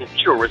people, or even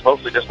fewer. It was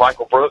mostly just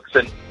Michael Brooks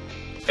and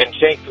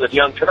Shank for the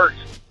Young Turks,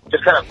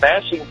 just kind of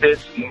bashing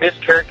this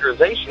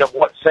mischaracterization of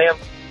what Sam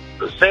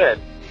said.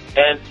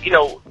 And, you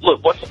know,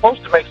 look, what's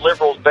supposed to make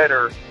liberals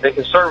better than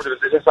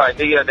conservatives is this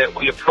idea that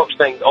we approach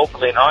things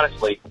openly and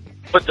honestly.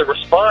 But the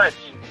response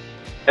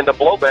and the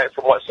blowback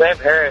from what Sam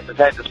Harris has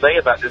had to say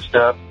about this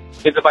stuff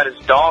is about as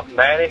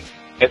dogmatic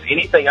as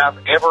anything I've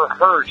ever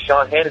heard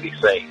Sean Hannity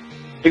say.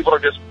 People are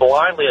just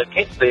blindly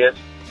against this,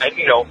 and,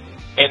 you know,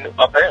 and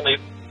apparently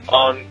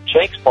on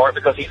Shank's part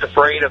because he's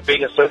afraid of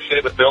being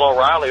associated with Bill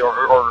O'Reilly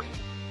or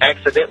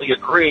accidentally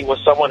agreeing with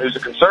someone who's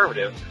a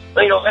conservative.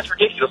 You know, that's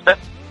ridiculous.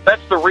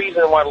 That's the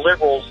reason why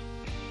liberals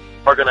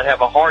are going to have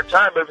a hard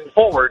time moving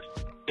forward,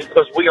 is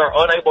because we are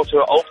unable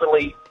to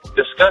openly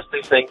discuss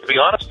these things, to be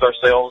honest with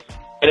ourselves,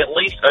 and at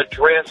least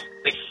address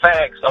the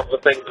facts of the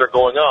things that are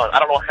going on. I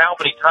don't know how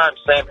many times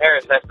Sam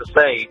Harris has to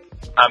say,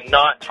 I'm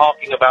not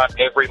talking about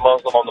every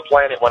Muslim on the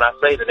planet when I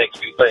say the next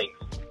few things.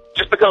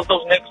 Just because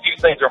those next few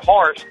things are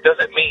harsh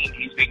doesn't mean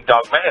he's being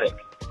dogmatic.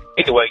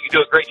 Anyway, you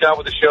do a great job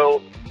with the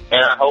show,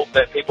 and I hope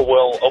that people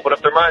will open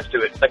up their minds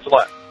to it. Thanks a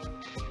lot.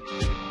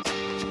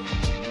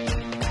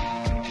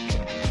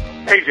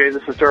 Hey Jay,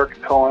 this is Dirk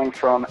calling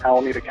from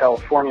Alameda,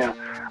 California.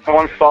 I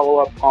want to follow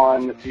up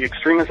on the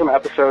extremism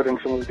episode and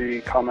some of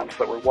the comments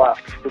that were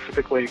left,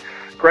 specifically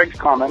Greg's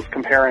comments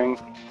comparing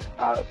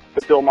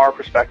the Bill Maher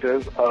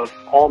perspective of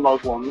all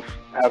Muslims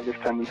have this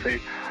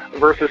tendency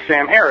versus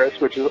Sam Harris,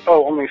 which is,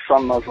 only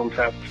some Muslims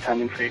have this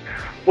tendency.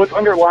 What's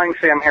underlying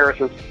Sam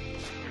Harris's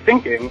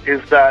thinking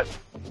is that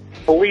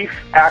beliefs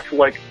act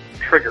like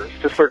triggers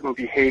to certain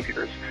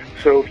behaviors.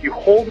 So if you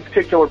hold a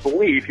particular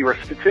belief, you are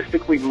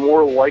statistically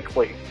more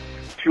likely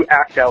to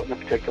act out in a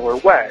particular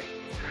way.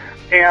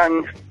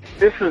 And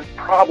this is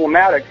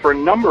problematic for a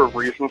number of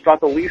reasons, not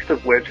the least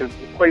of which is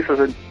it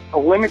places a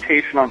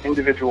limitation on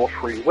individual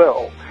free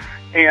will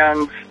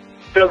and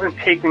doesn't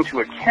take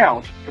into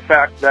account the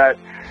fact that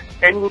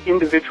any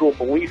individual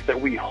belief that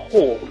we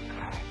hold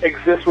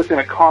exists within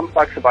a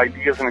complex of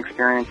ideas and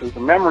experiences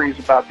and memories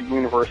about the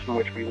universe in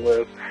which we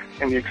live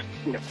and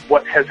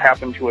what has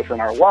happened to us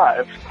in our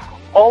lives,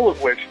 all of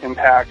which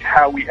impact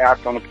how we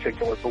act on a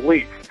particular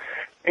belief.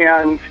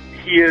 And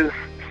he is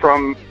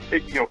from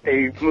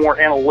a more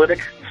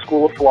analytic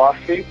school of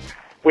philosophy,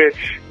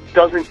 which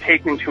doesn't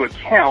take into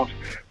account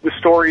the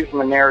stories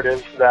and the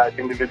narratives that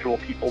individual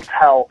people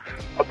tell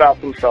about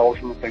themselves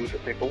and the things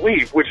that they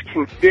believe, which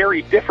can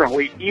vary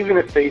differently even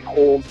if they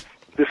hold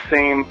the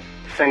same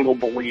single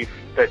belief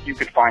that you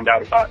could find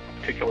out about a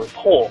particular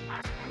poll.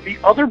 The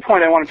other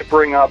point I wanted to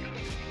bring up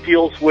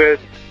deals with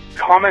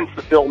comments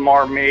that Bill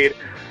Maher made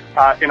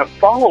in a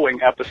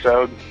following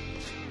episode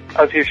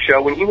of his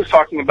show when he was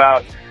talking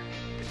about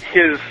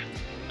his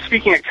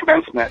speaking at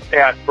commencement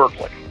at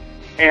Berkeley.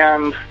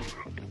 And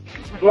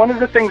one of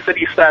the things that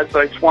he says that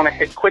I just want to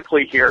hit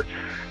quickly here,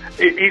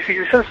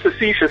 he says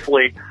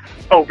facetiously,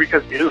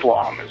 because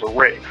Islam is a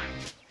race,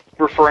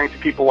 referring to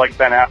people like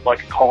Ben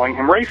Affleck calling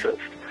him racist.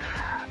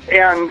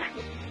 And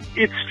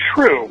it's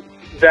true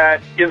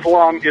that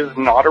Islam is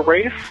not a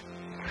race,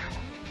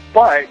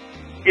 but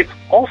it's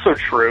also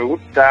true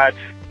that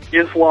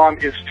Islam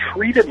is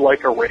treated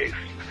like a race,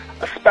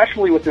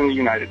 especially within the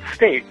United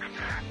States,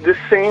 the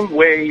same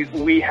way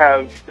we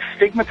have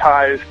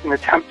stigmatized and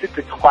attempted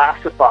to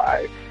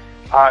classify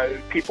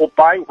people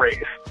by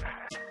race.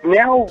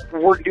 Now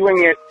we're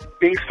doing it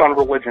based on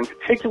religion,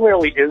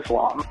 particularly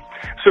Islam.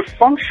 So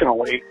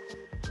functionally,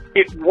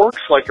 it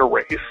works like a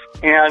race,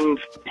 and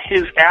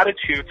his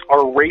attitudes are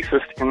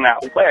racist in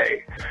that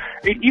way.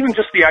 Even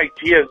just the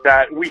idea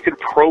that we could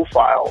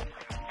profile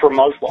for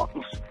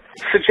Muslims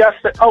suggests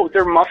that,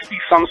 there must be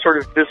some sort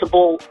of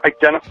visible,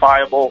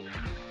 identifiable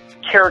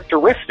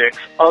characteristics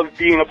of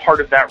being a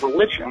part of that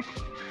religion.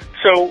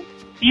 So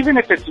even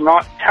if it's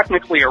not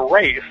technically a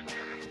race,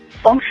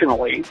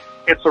 functionally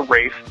it's a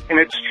race, and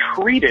it's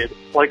treated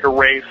like a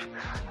race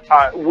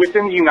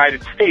within the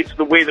United States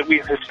the way that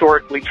we've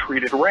historically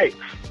treated race.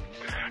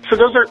 So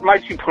those are my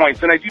 2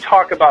 points, and I do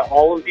talk about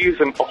all of these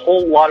and a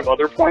whole lot of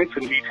other points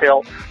in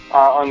detail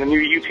on the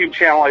new YouTube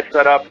channel I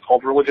set up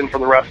called Religion for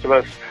the Rest of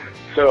Us.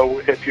 So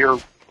if your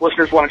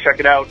listeners want to check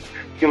it out,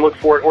 you can look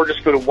for it, or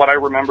just go to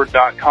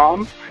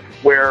whatiremembered.com,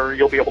 where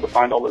you'll be able to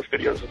find all those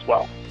videos as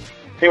well.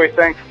 Anyway,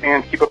 thanks,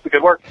 and keep up the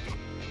good work.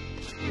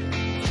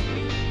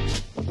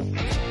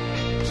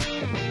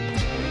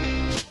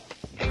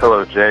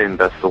 Hello, Jay, and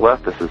Best of the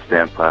Left. This is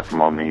Dan Platt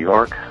from Ulm, New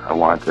York. I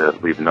wanted to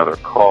leave another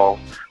call,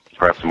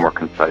 perhaps a more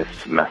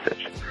concise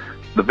message.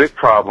 The big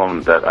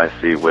problem that I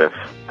see with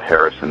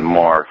Harris and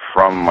Marr,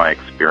 from my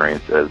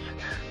experience as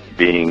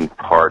being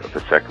part of the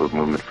secular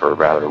movement for a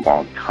rather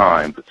long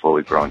time, but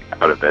slowly growing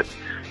out of it,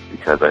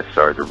 because I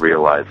started to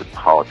realize that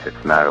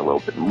politics matter a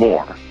little bit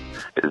more,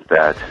 is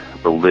that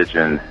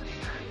religion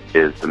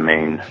is the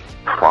main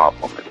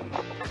problem,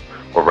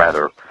 or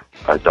rather,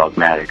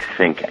 dogmatic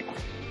thinking.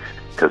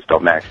 Because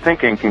dogmatic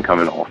thinking can come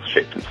in all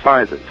shapes and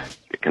sizes.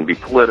 It can be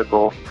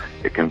political,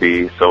 it can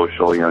be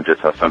social,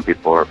 just how some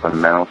people are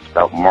fundamentalists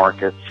about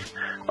markets,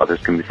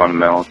 others can be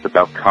fundamentalists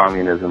about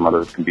communism,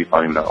 others can be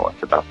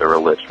fundamentalists about their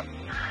religion.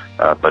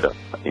 But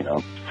there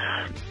are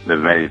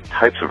many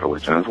types of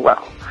religion as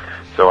well.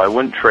 So I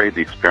wouldn't trade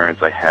the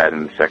experience I had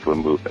in the secular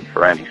movement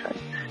for anything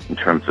in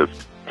terms of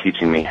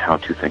teaching me how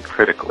to think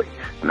critically.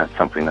 And that's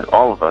something that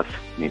all of us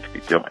need to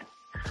be doing.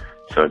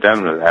 So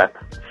down to that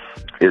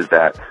is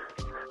that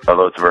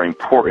although it's very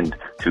important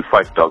to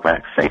fight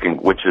dogmatic thinking,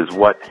 which is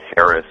what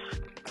Harris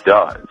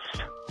does,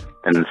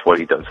 and it's what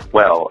he does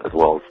well as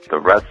the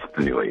rest of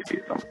the new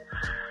atheism,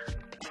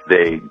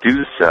 they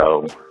do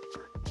so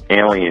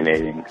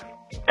alienating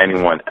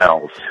anyone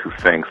else who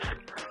thinks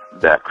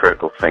that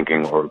critical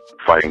thinking or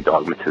fighting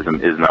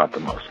dogmatism is not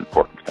the most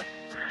important thing.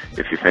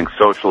 If you think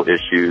social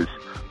issues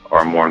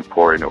are more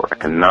important or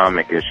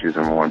economic issues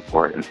are more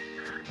important,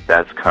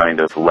 that's kind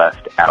of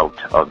left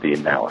out of the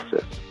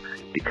analysis,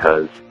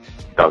 because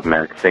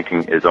dogmatic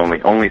thinking is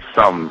only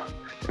some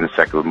in the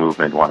secular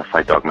movement want to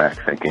fight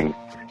dogmatic thinking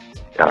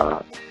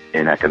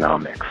in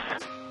economics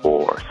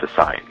or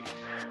society.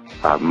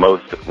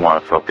 Most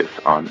want to focus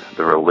on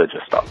the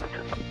religious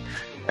dogmatism,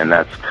 and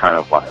that's kind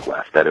of why I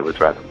left, that it was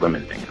rather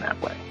limiting in that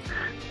way.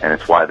 And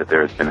it's why that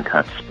there has been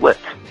kind of split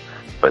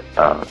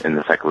in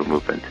the secular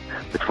movement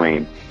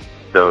between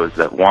those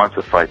that want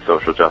to fight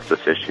social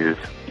justice issues,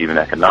 even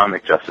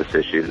economic justice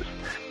issues,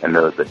 and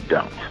those that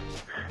don't.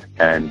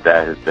 And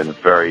that has been a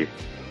very,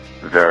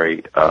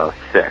 very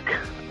thick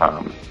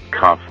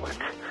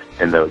conflict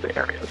in those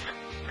areas.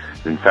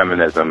 In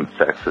feminism,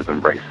 sexism,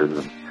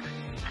 racism,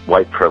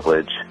 white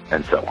privilege,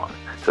 and so on.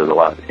 So there's a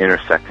lot of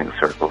intersecting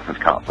circles and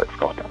conflicts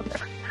going on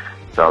there.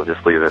 So I'll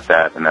just leave it at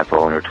that, and that's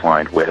all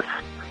intertwined with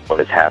what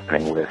is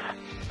happening with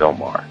Bill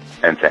Maher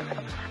and Sam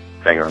Harris.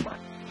 Thank you very much.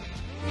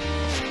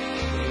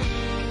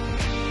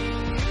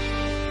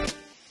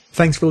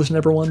 Thanks for listening,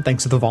 everyone.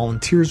 Thanks to the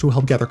volunteers who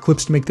helped gather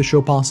clips to make the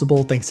show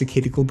possible. Thanks to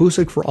Katie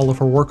Klobusik for all of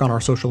her work on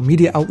our social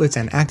media outlets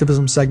and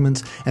activism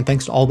segments. And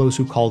thanks to all those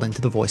who called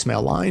into the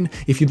voicemail line.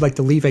 If you'd like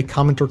to leave a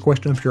comment or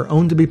question of your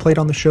own to be played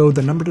on the show,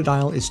 the number to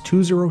dial is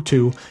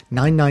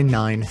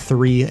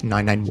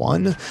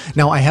 202-999-3991.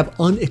 Now, I have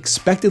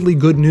unexpectedly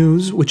good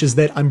news, which is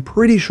that I'm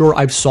pretty sure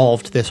I've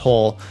solved this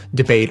whole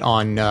debate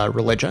on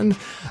religion.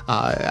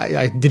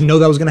 I didn't know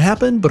that was going to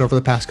happen, but over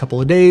the past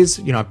couple of days,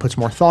 I put some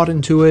more thought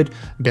into it,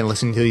 been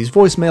listening to these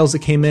voicemails that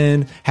came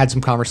in, had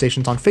some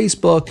conversations on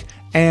Facebook,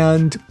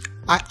 and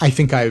I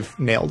think I've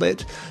nailed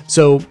it.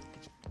 So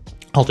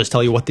I'll just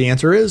tell you what the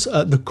answer is.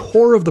 The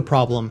core of the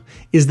problem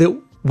is that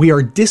we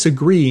are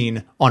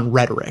disagreeing on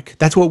rhetoric.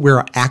 That's what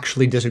we're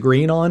actually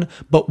disagreeing on.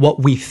 But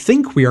what we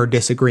think we are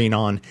disagreeing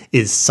on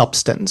is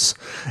substance.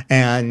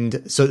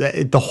 And so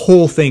the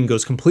whole thing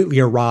goes completely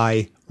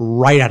awry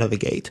right out of the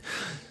gate.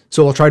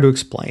 So I'll try to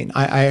explain.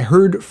 I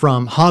heard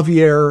from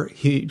Javier.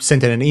 He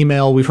sent in an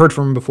email. We've heard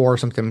from him before.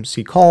 Sometimes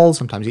he calls,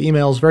 sometimes he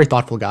emails. Very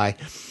thoughtful guy.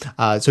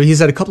 So he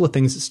said a couple of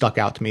things that stuck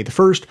out to me. The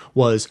first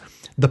was,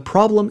 the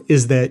problem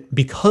is that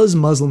because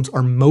Muslims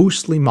are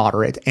mostly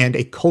moderate and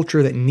a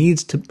culture that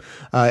needs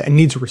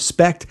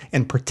respect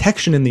and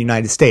protection in the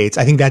United States,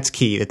 I think that's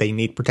key, that they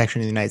need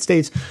protection in the United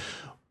States,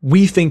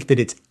 we think that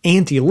it's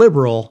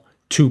anti-liberal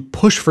to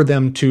push for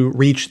them to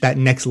reach that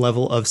next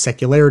level of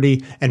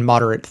secularity and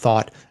moderate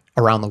thought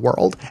around the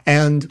world.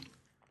 And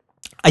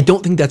I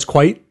don't think that's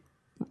quite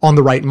on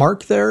the right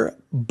mark there,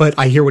 but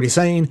I hear what he's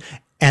saying.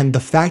 And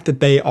the fact that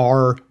they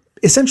are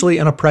essentially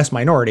an oppressed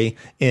minority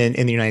in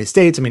the United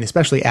States, I mean,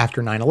 especially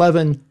after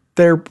 9/11,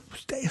 they're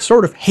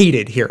sort of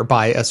hated here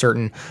by a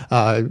certain,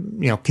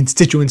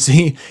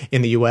 constituency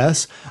in the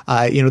U.S.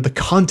 The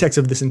context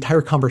of this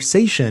entire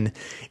conversation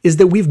is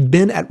that we've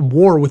been at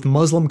war with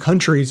Muslim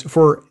countries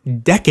for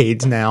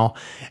decades now,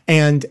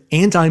 and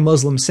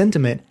anti-Muslim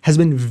sentiment has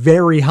been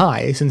very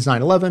high since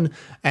 9/11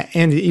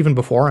 and even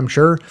before, I'm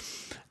sure.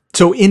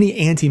 So any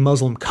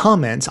anti-Muslim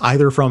comments,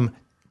 either from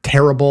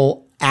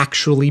terrible,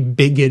 actually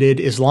bigoted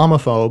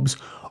Islamophobes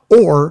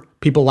or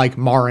people like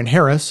Maher and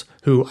Harris,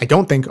 who I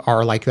don't think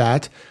are like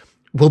that,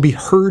 will be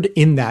heard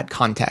in that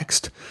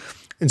context.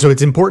 And so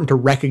it's important to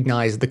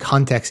recognize the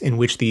context in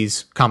which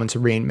these comments are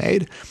being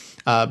made.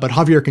 But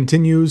Javier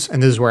continues,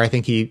 and this is where I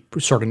think he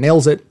sort of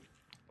nails it.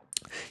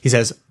 He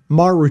says,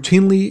 Maher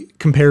routinely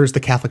compares the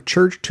Catholic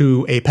Church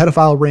to a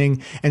pedophile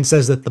ring and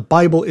says that the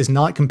Bible is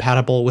not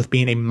compatible with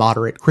being a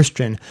moderate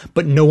Christian,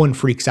 but no one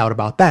freaks out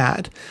about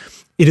that.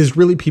 It is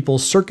really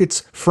people's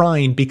circuits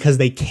frying because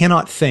they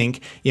cannot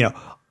think,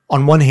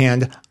 on one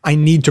hand, I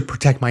need to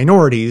protect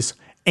minorities,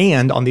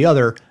 And on the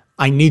other,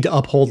 I need to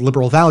uphold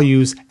liberal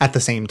values at the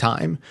same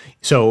time.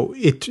 So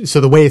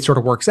the way it sort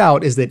of works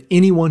out is that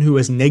anyone who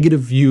has negative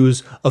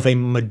views of a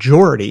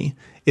majority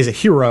is a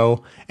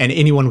hero, and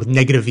anyone with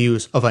negative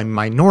views of a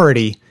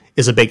minority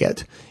is a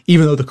bigot,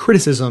 even though the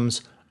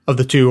criticisms of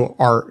the two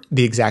are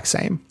the exact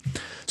same.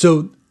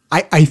 So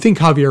I think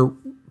Javier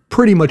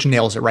pretty much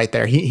nails it right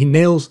there. He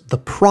nails the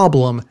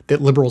problem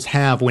that liberals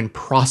have when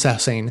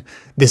processing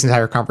this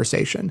entire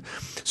conversation.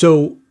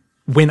 So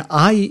when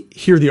I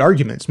hear the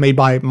arguments made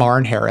by Marr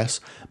and Harris,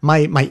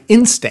 my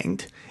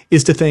instinct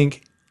is to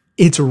think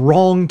it's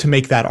wrong to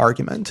make that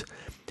argument.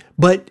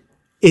 But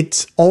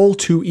it's all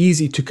too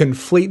easy to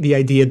conflate the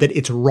idea that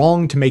it's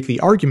wrong to make the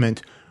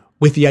argument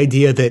with the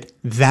idea that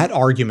that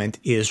argument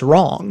is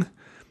wrong.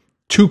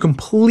 Two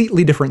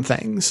completely different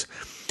things.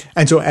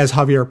 And so as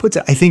Javier puts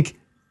it, I think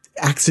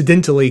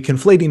accidentally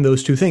conflating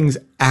those two things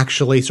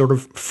actually sort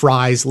of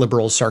fries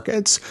liberal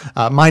circuits,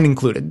 mine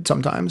included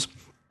sometimes.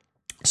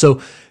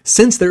 So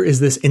since there is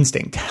this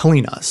instinct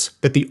telling us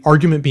that the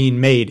argument being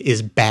made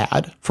is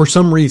bad for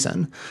some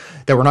reason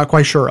that we're not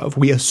quite sure of,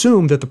 we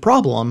assume that the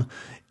problem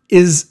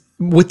is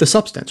with the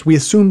substance. We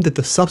assume that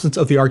the substance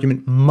of the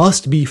argument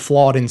must be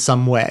flawed in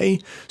some way.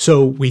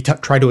 So we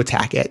try to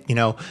attack it. You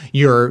know,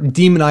 you're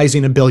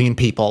demonizing a billion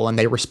people, and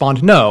they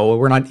respond, no,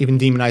 we're not even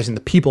demonizing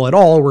the people at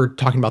all. We're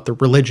talking about the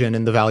religion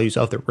and the values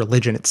of the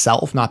religion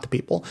itself, not the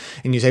people.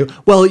 And you say,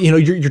 well, you know,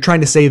 you're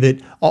trying to say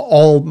that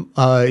all,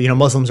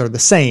 Muslims are the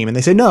same. And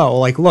they say, no,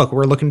 like, look,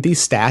 we're looking at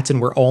these stats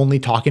and we're only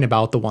talking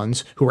about the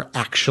ones who are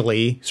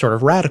actually sort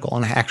of radical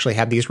and actually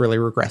have these really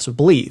regressive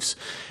beliefs.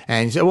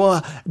 And you say,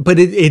 well, but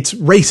it's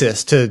racist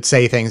to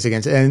say things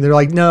against it. And they're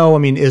like, no, I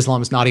mean,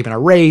 Islam is not even a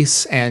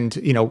race. And,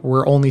 you know,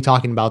 we're only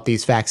talking about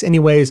these facts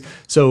anyways.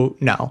 So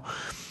no.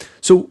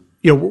 So,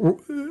 you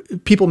know,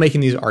 people making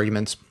these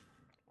arguments,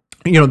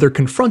 you know, they're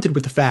confronted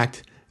with the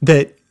fact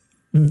that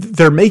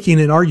they're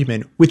making an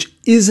argument which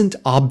isn't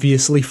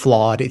obviously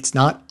flawed. It's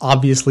not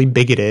obviously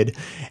bigoted.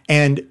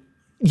 And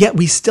yet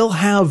we still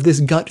have this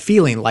gut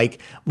feeling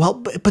like, well,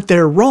 but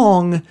they're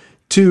wrong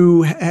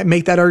to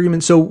make that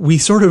argument. So we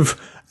sort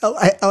of,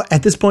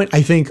 at this point,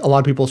 I think a lot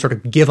of people sort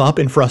of give up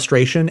in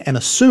frustration and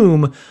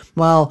assume,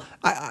 well,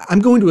 I'm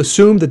going to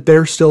assume that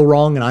they're still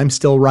wrong and I'm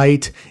still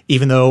right,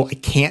 even though I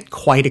can't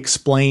quite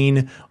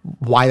explain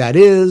why that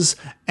is.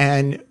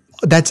 And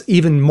that's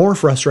even more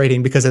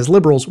frustrating because as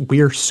liberals,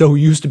 we're so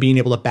used to being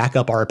able to back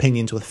up our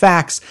opinions with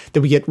facts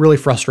that we get really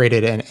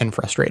frustrated and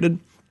frustrated.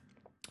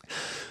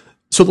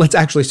 So let's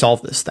actually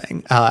solve this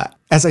thing.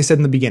 As I said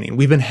in the beginning,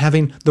 we've been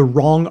having the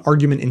wrong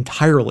argument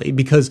entirely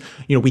because,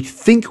 you know, we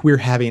think we're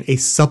having a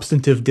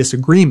substantive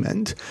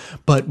disagreement,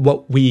 but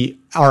what we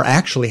are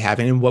actually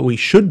having and what we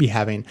should be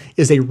having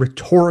is a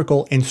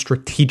rhetorical and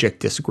strategic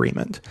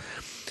disagreement.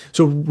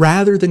 So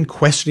rather than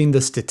questioning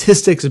the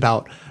statistics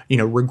about, you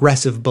know,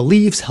 regressive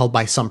beliefs held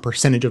by some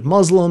percentage of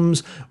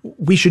Muslims,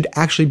 we should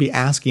actually be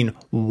asking,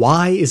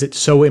 why is it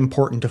so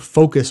important to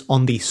focus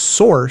on the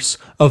source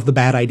of the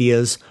bad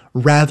ideas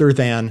rather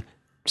than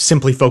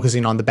simply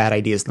focusing on the bad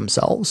ideas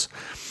themselves?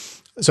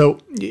 So,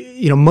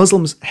 you know,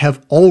 Muslims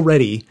have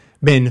already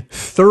been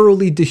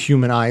thoroughly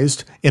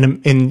dehumanized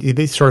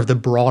in sort of the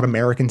broad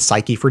American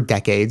psyche for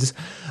decades,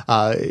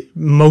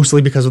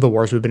 mostly because of the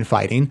wars we've been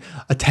fighting.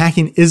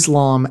 Attacking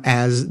Islam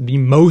as the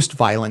most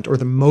violent or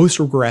the most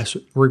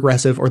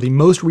regressive or the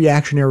most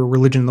reactionary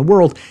religion in the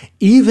world,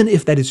 even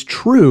if that is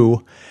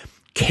true,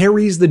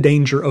 carries the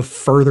danger of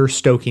further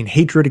stoking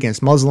hatred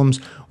against Muslims,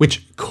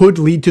 which could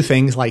lead to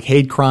things like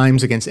hate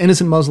crimes against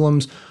innocent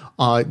Muslims.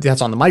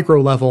 That's on the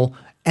micro level,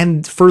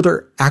 and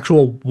further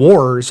actual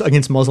wars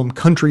against Muslim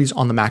countries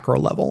on the macro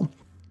level.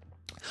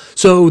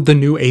 So the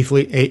new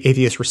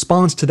atheist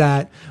response to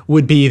that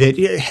would be that,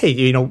 hey,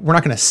 you know, we're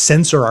not going to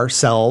censor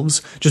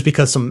ourselves just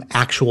because some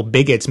actual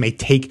bigots may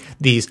take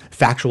these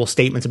factual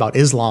statements about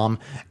Islam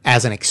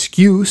as an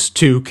excuse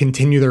to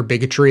continue their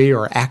bigotry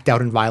or act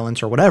out in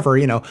violence or whatever.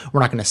 You know,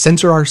 we're not going to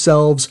censor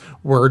ourselves.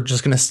 We're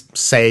just going to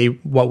say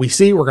what we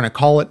see. We're going to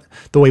call it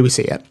the way we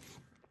see it.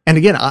 And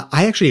again,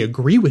 I actually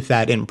agree with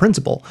that in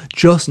principle,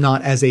 just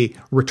not as a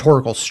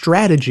rhetorical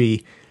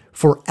strategy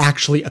for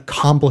actually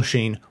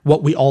accomplishing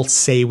what we all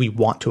say we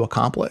want to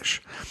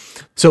accomplish.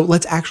 So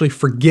let's actually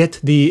forget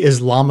the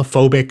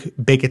Islamophobic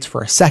bigots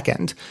for a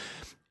second.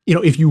 You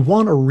know, if you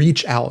want to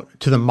reach out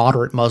to the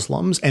moderate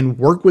Muslims and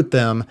work with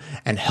them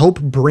and help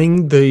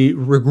bring the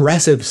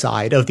regressive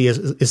side of the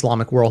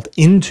Islamic world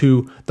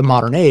into the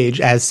modern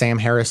age, as Sam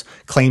Harris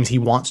claims he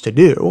wants to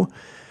do,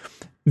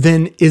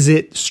 then is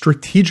it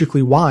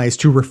strategically wise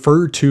to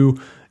refer to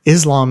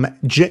Islam,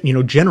 you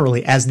know,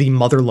 generally as the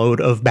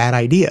motherlode of bad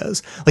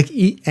ideas, like,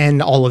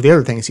 and all of the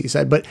other things he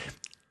said. But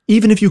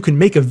even if you can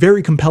make a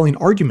very compelling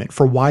argument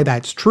for why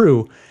that's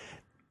true,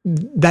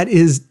 that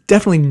is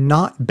definitely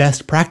not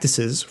best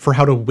practices for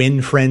how to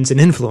win friends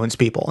and influence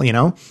people, you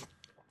know?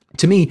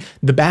 To me,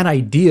 the bad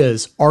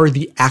ideas are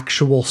the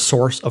actual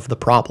source of the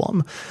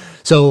problem.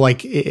 So,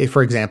 like,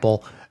 for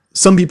example,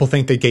 some people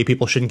think that gay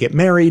people shouldn't get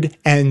married,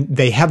 and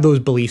they have those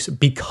beliefs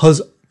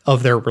because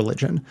of their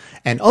religion.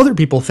 And other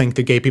people think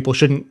that gay people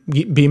shouldn't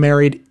be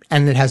married,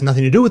 and it has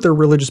nothing to do with their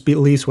religious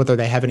beliefs, whether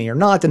they have any or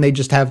not, and they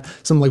just have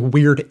some like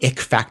weird ick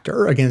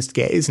factor against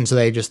gays. And so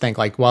they just think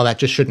like, well, that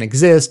just shouldn't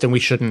exist and we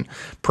shouldn't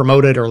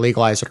promote it or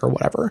legalize it or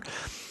whatever.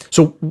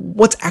 So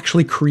what's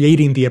actually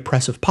creating the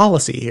oppressive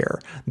policy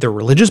here? Their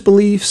religious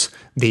beliefs,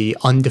 the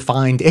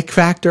undefined ick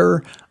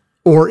factor,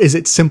 or is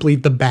it simply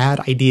the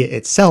bad idea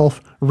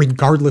itself,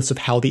 regardless of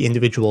how the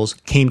individuals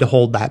came to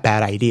hold that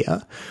bad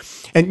idea?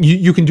 And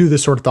you can do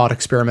this sort of thought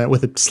experiment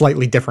with a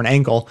slightly different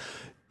angle.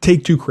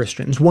 Take two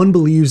Christians. One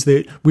believes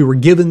that we were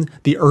given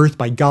the earth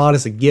by God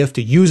as a gift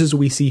to use as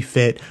we see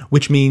fit,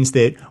 which means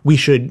that we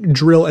should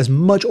drill as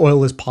much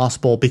oil as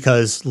possible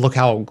because look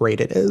how great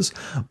it is.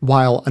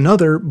 While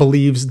another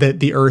believes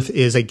that the earth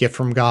is a gift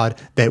from God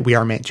that we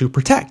are meant to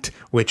protect,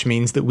 which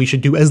means that we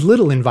should do as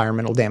little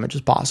environmental damage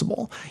as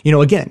possible.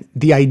 Again,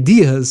 the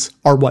ideas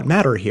are what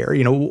matter here.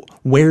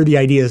 Where the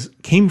ideas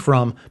came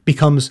from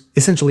becomes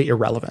essentially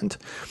irrelevant.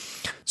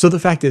 So the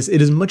fact is,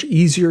 it is much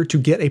easier to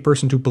get a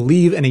person to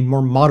believe in a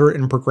more moderate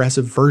and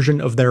progressive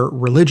version of their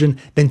religion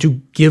than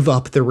to give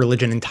up their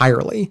religion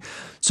entirely.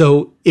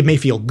 So it may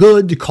feel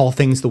good to call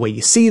things the way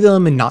you see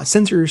them and not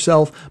censor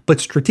yourself,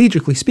 but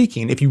strategically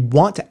speaking, if you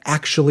want to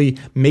actually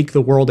make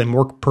the world a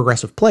more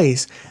progressive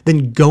place,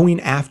 then going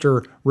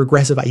after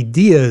regressive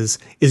ideas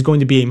is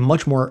going to be a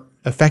much more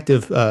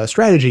effective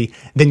strategy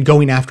than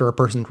going after a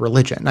person's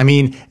religion. I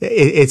mean,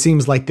 it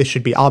seems like this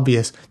should be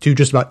obvious to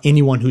just about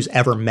anyone who's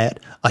ever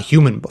met a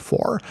human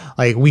before.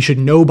 Like, we should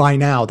know by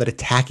now that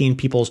attacking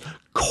people's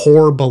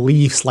core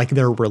beliefs like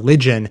their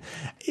religion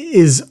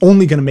is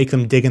only going to make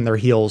them dig in their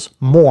heels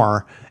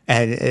more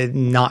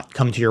and not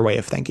come to your way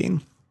of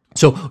thinking.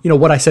 So,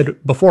 what I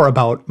said before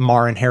about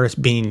Marr and Harris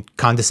being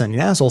condescending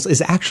assholes is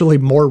actually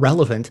more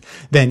relevant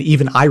than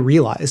even I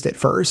realized at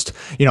first.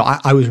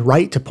 I was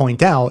right to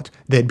point out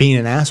that being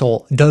an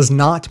asshole does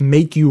not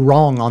make you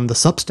wrong on the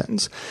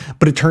substance,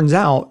 but it turns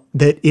out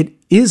that it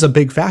is a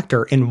big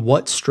factor in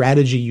what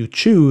strategy you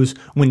choose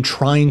when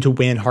trying to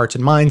win hearts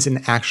and minds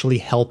and actually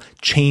help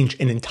change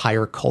an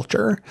entire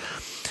culture.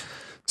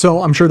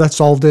 So I'm sure that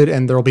solved it,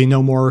 and there'll be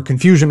no more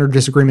confusion or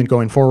disagreement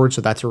going forward, so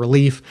that's a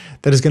relief.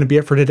 That is going to be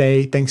it for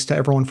today. Thanks to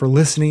everyone for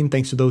listening.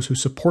 Thanks to those who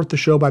support the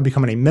show by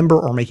becoming a member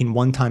or making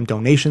one-time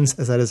donations,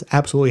 as that is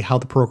absolutely how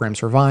the program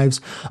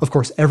survives. Of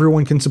course,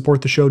 everyone can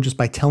support the show just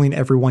by telling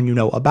everyone you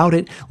know about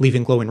it,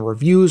 leaving glowing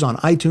reviews on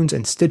iTunes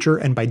and Stitcher,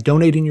 and by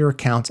donating your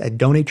accounts at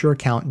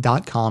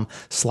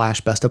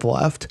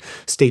donateyouraccount.com/bestofleft.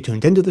 Stay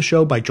tuned into the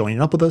show by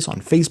joining up with us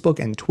on Facebook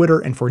and Twitter,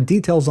 and for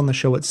details on the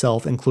show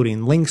itself,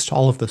 including links to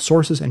all of the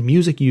sources and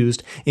music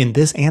used in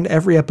this and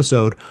every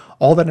episode,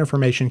 all that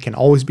information can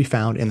always be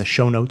found in the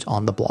show notes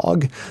on the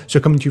blog. So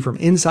coming to you from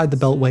inside the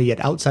Beltway yet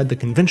outside the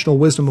conventional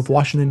wisdom of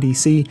Washington,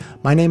 D.C.,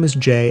 my name is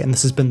Jay, and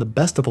this has been the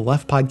Best of the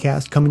Left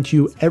podcast, coming to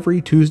you every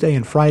Tuesday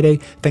and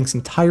Friday, thanks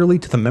entirely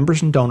to the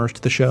members and donors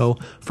to the show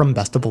from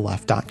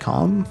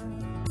bestoftheleft.com.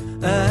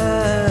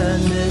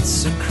 And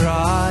it's a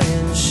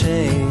crying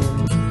shame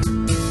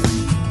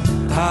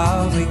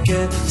how we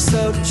get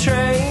so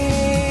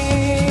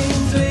trained.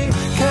 We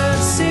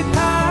can't see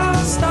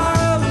past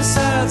our own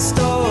sad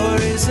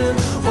stories and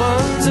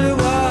wonder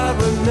what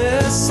we're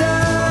missing.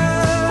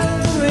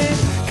 We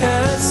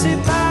can't see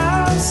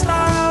past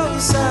our own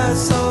sad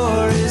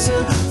stories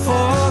and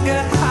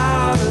forget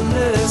how to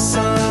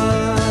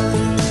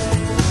listen.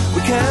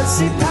 We can't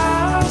see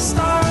past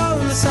our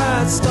own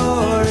sad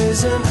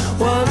stories and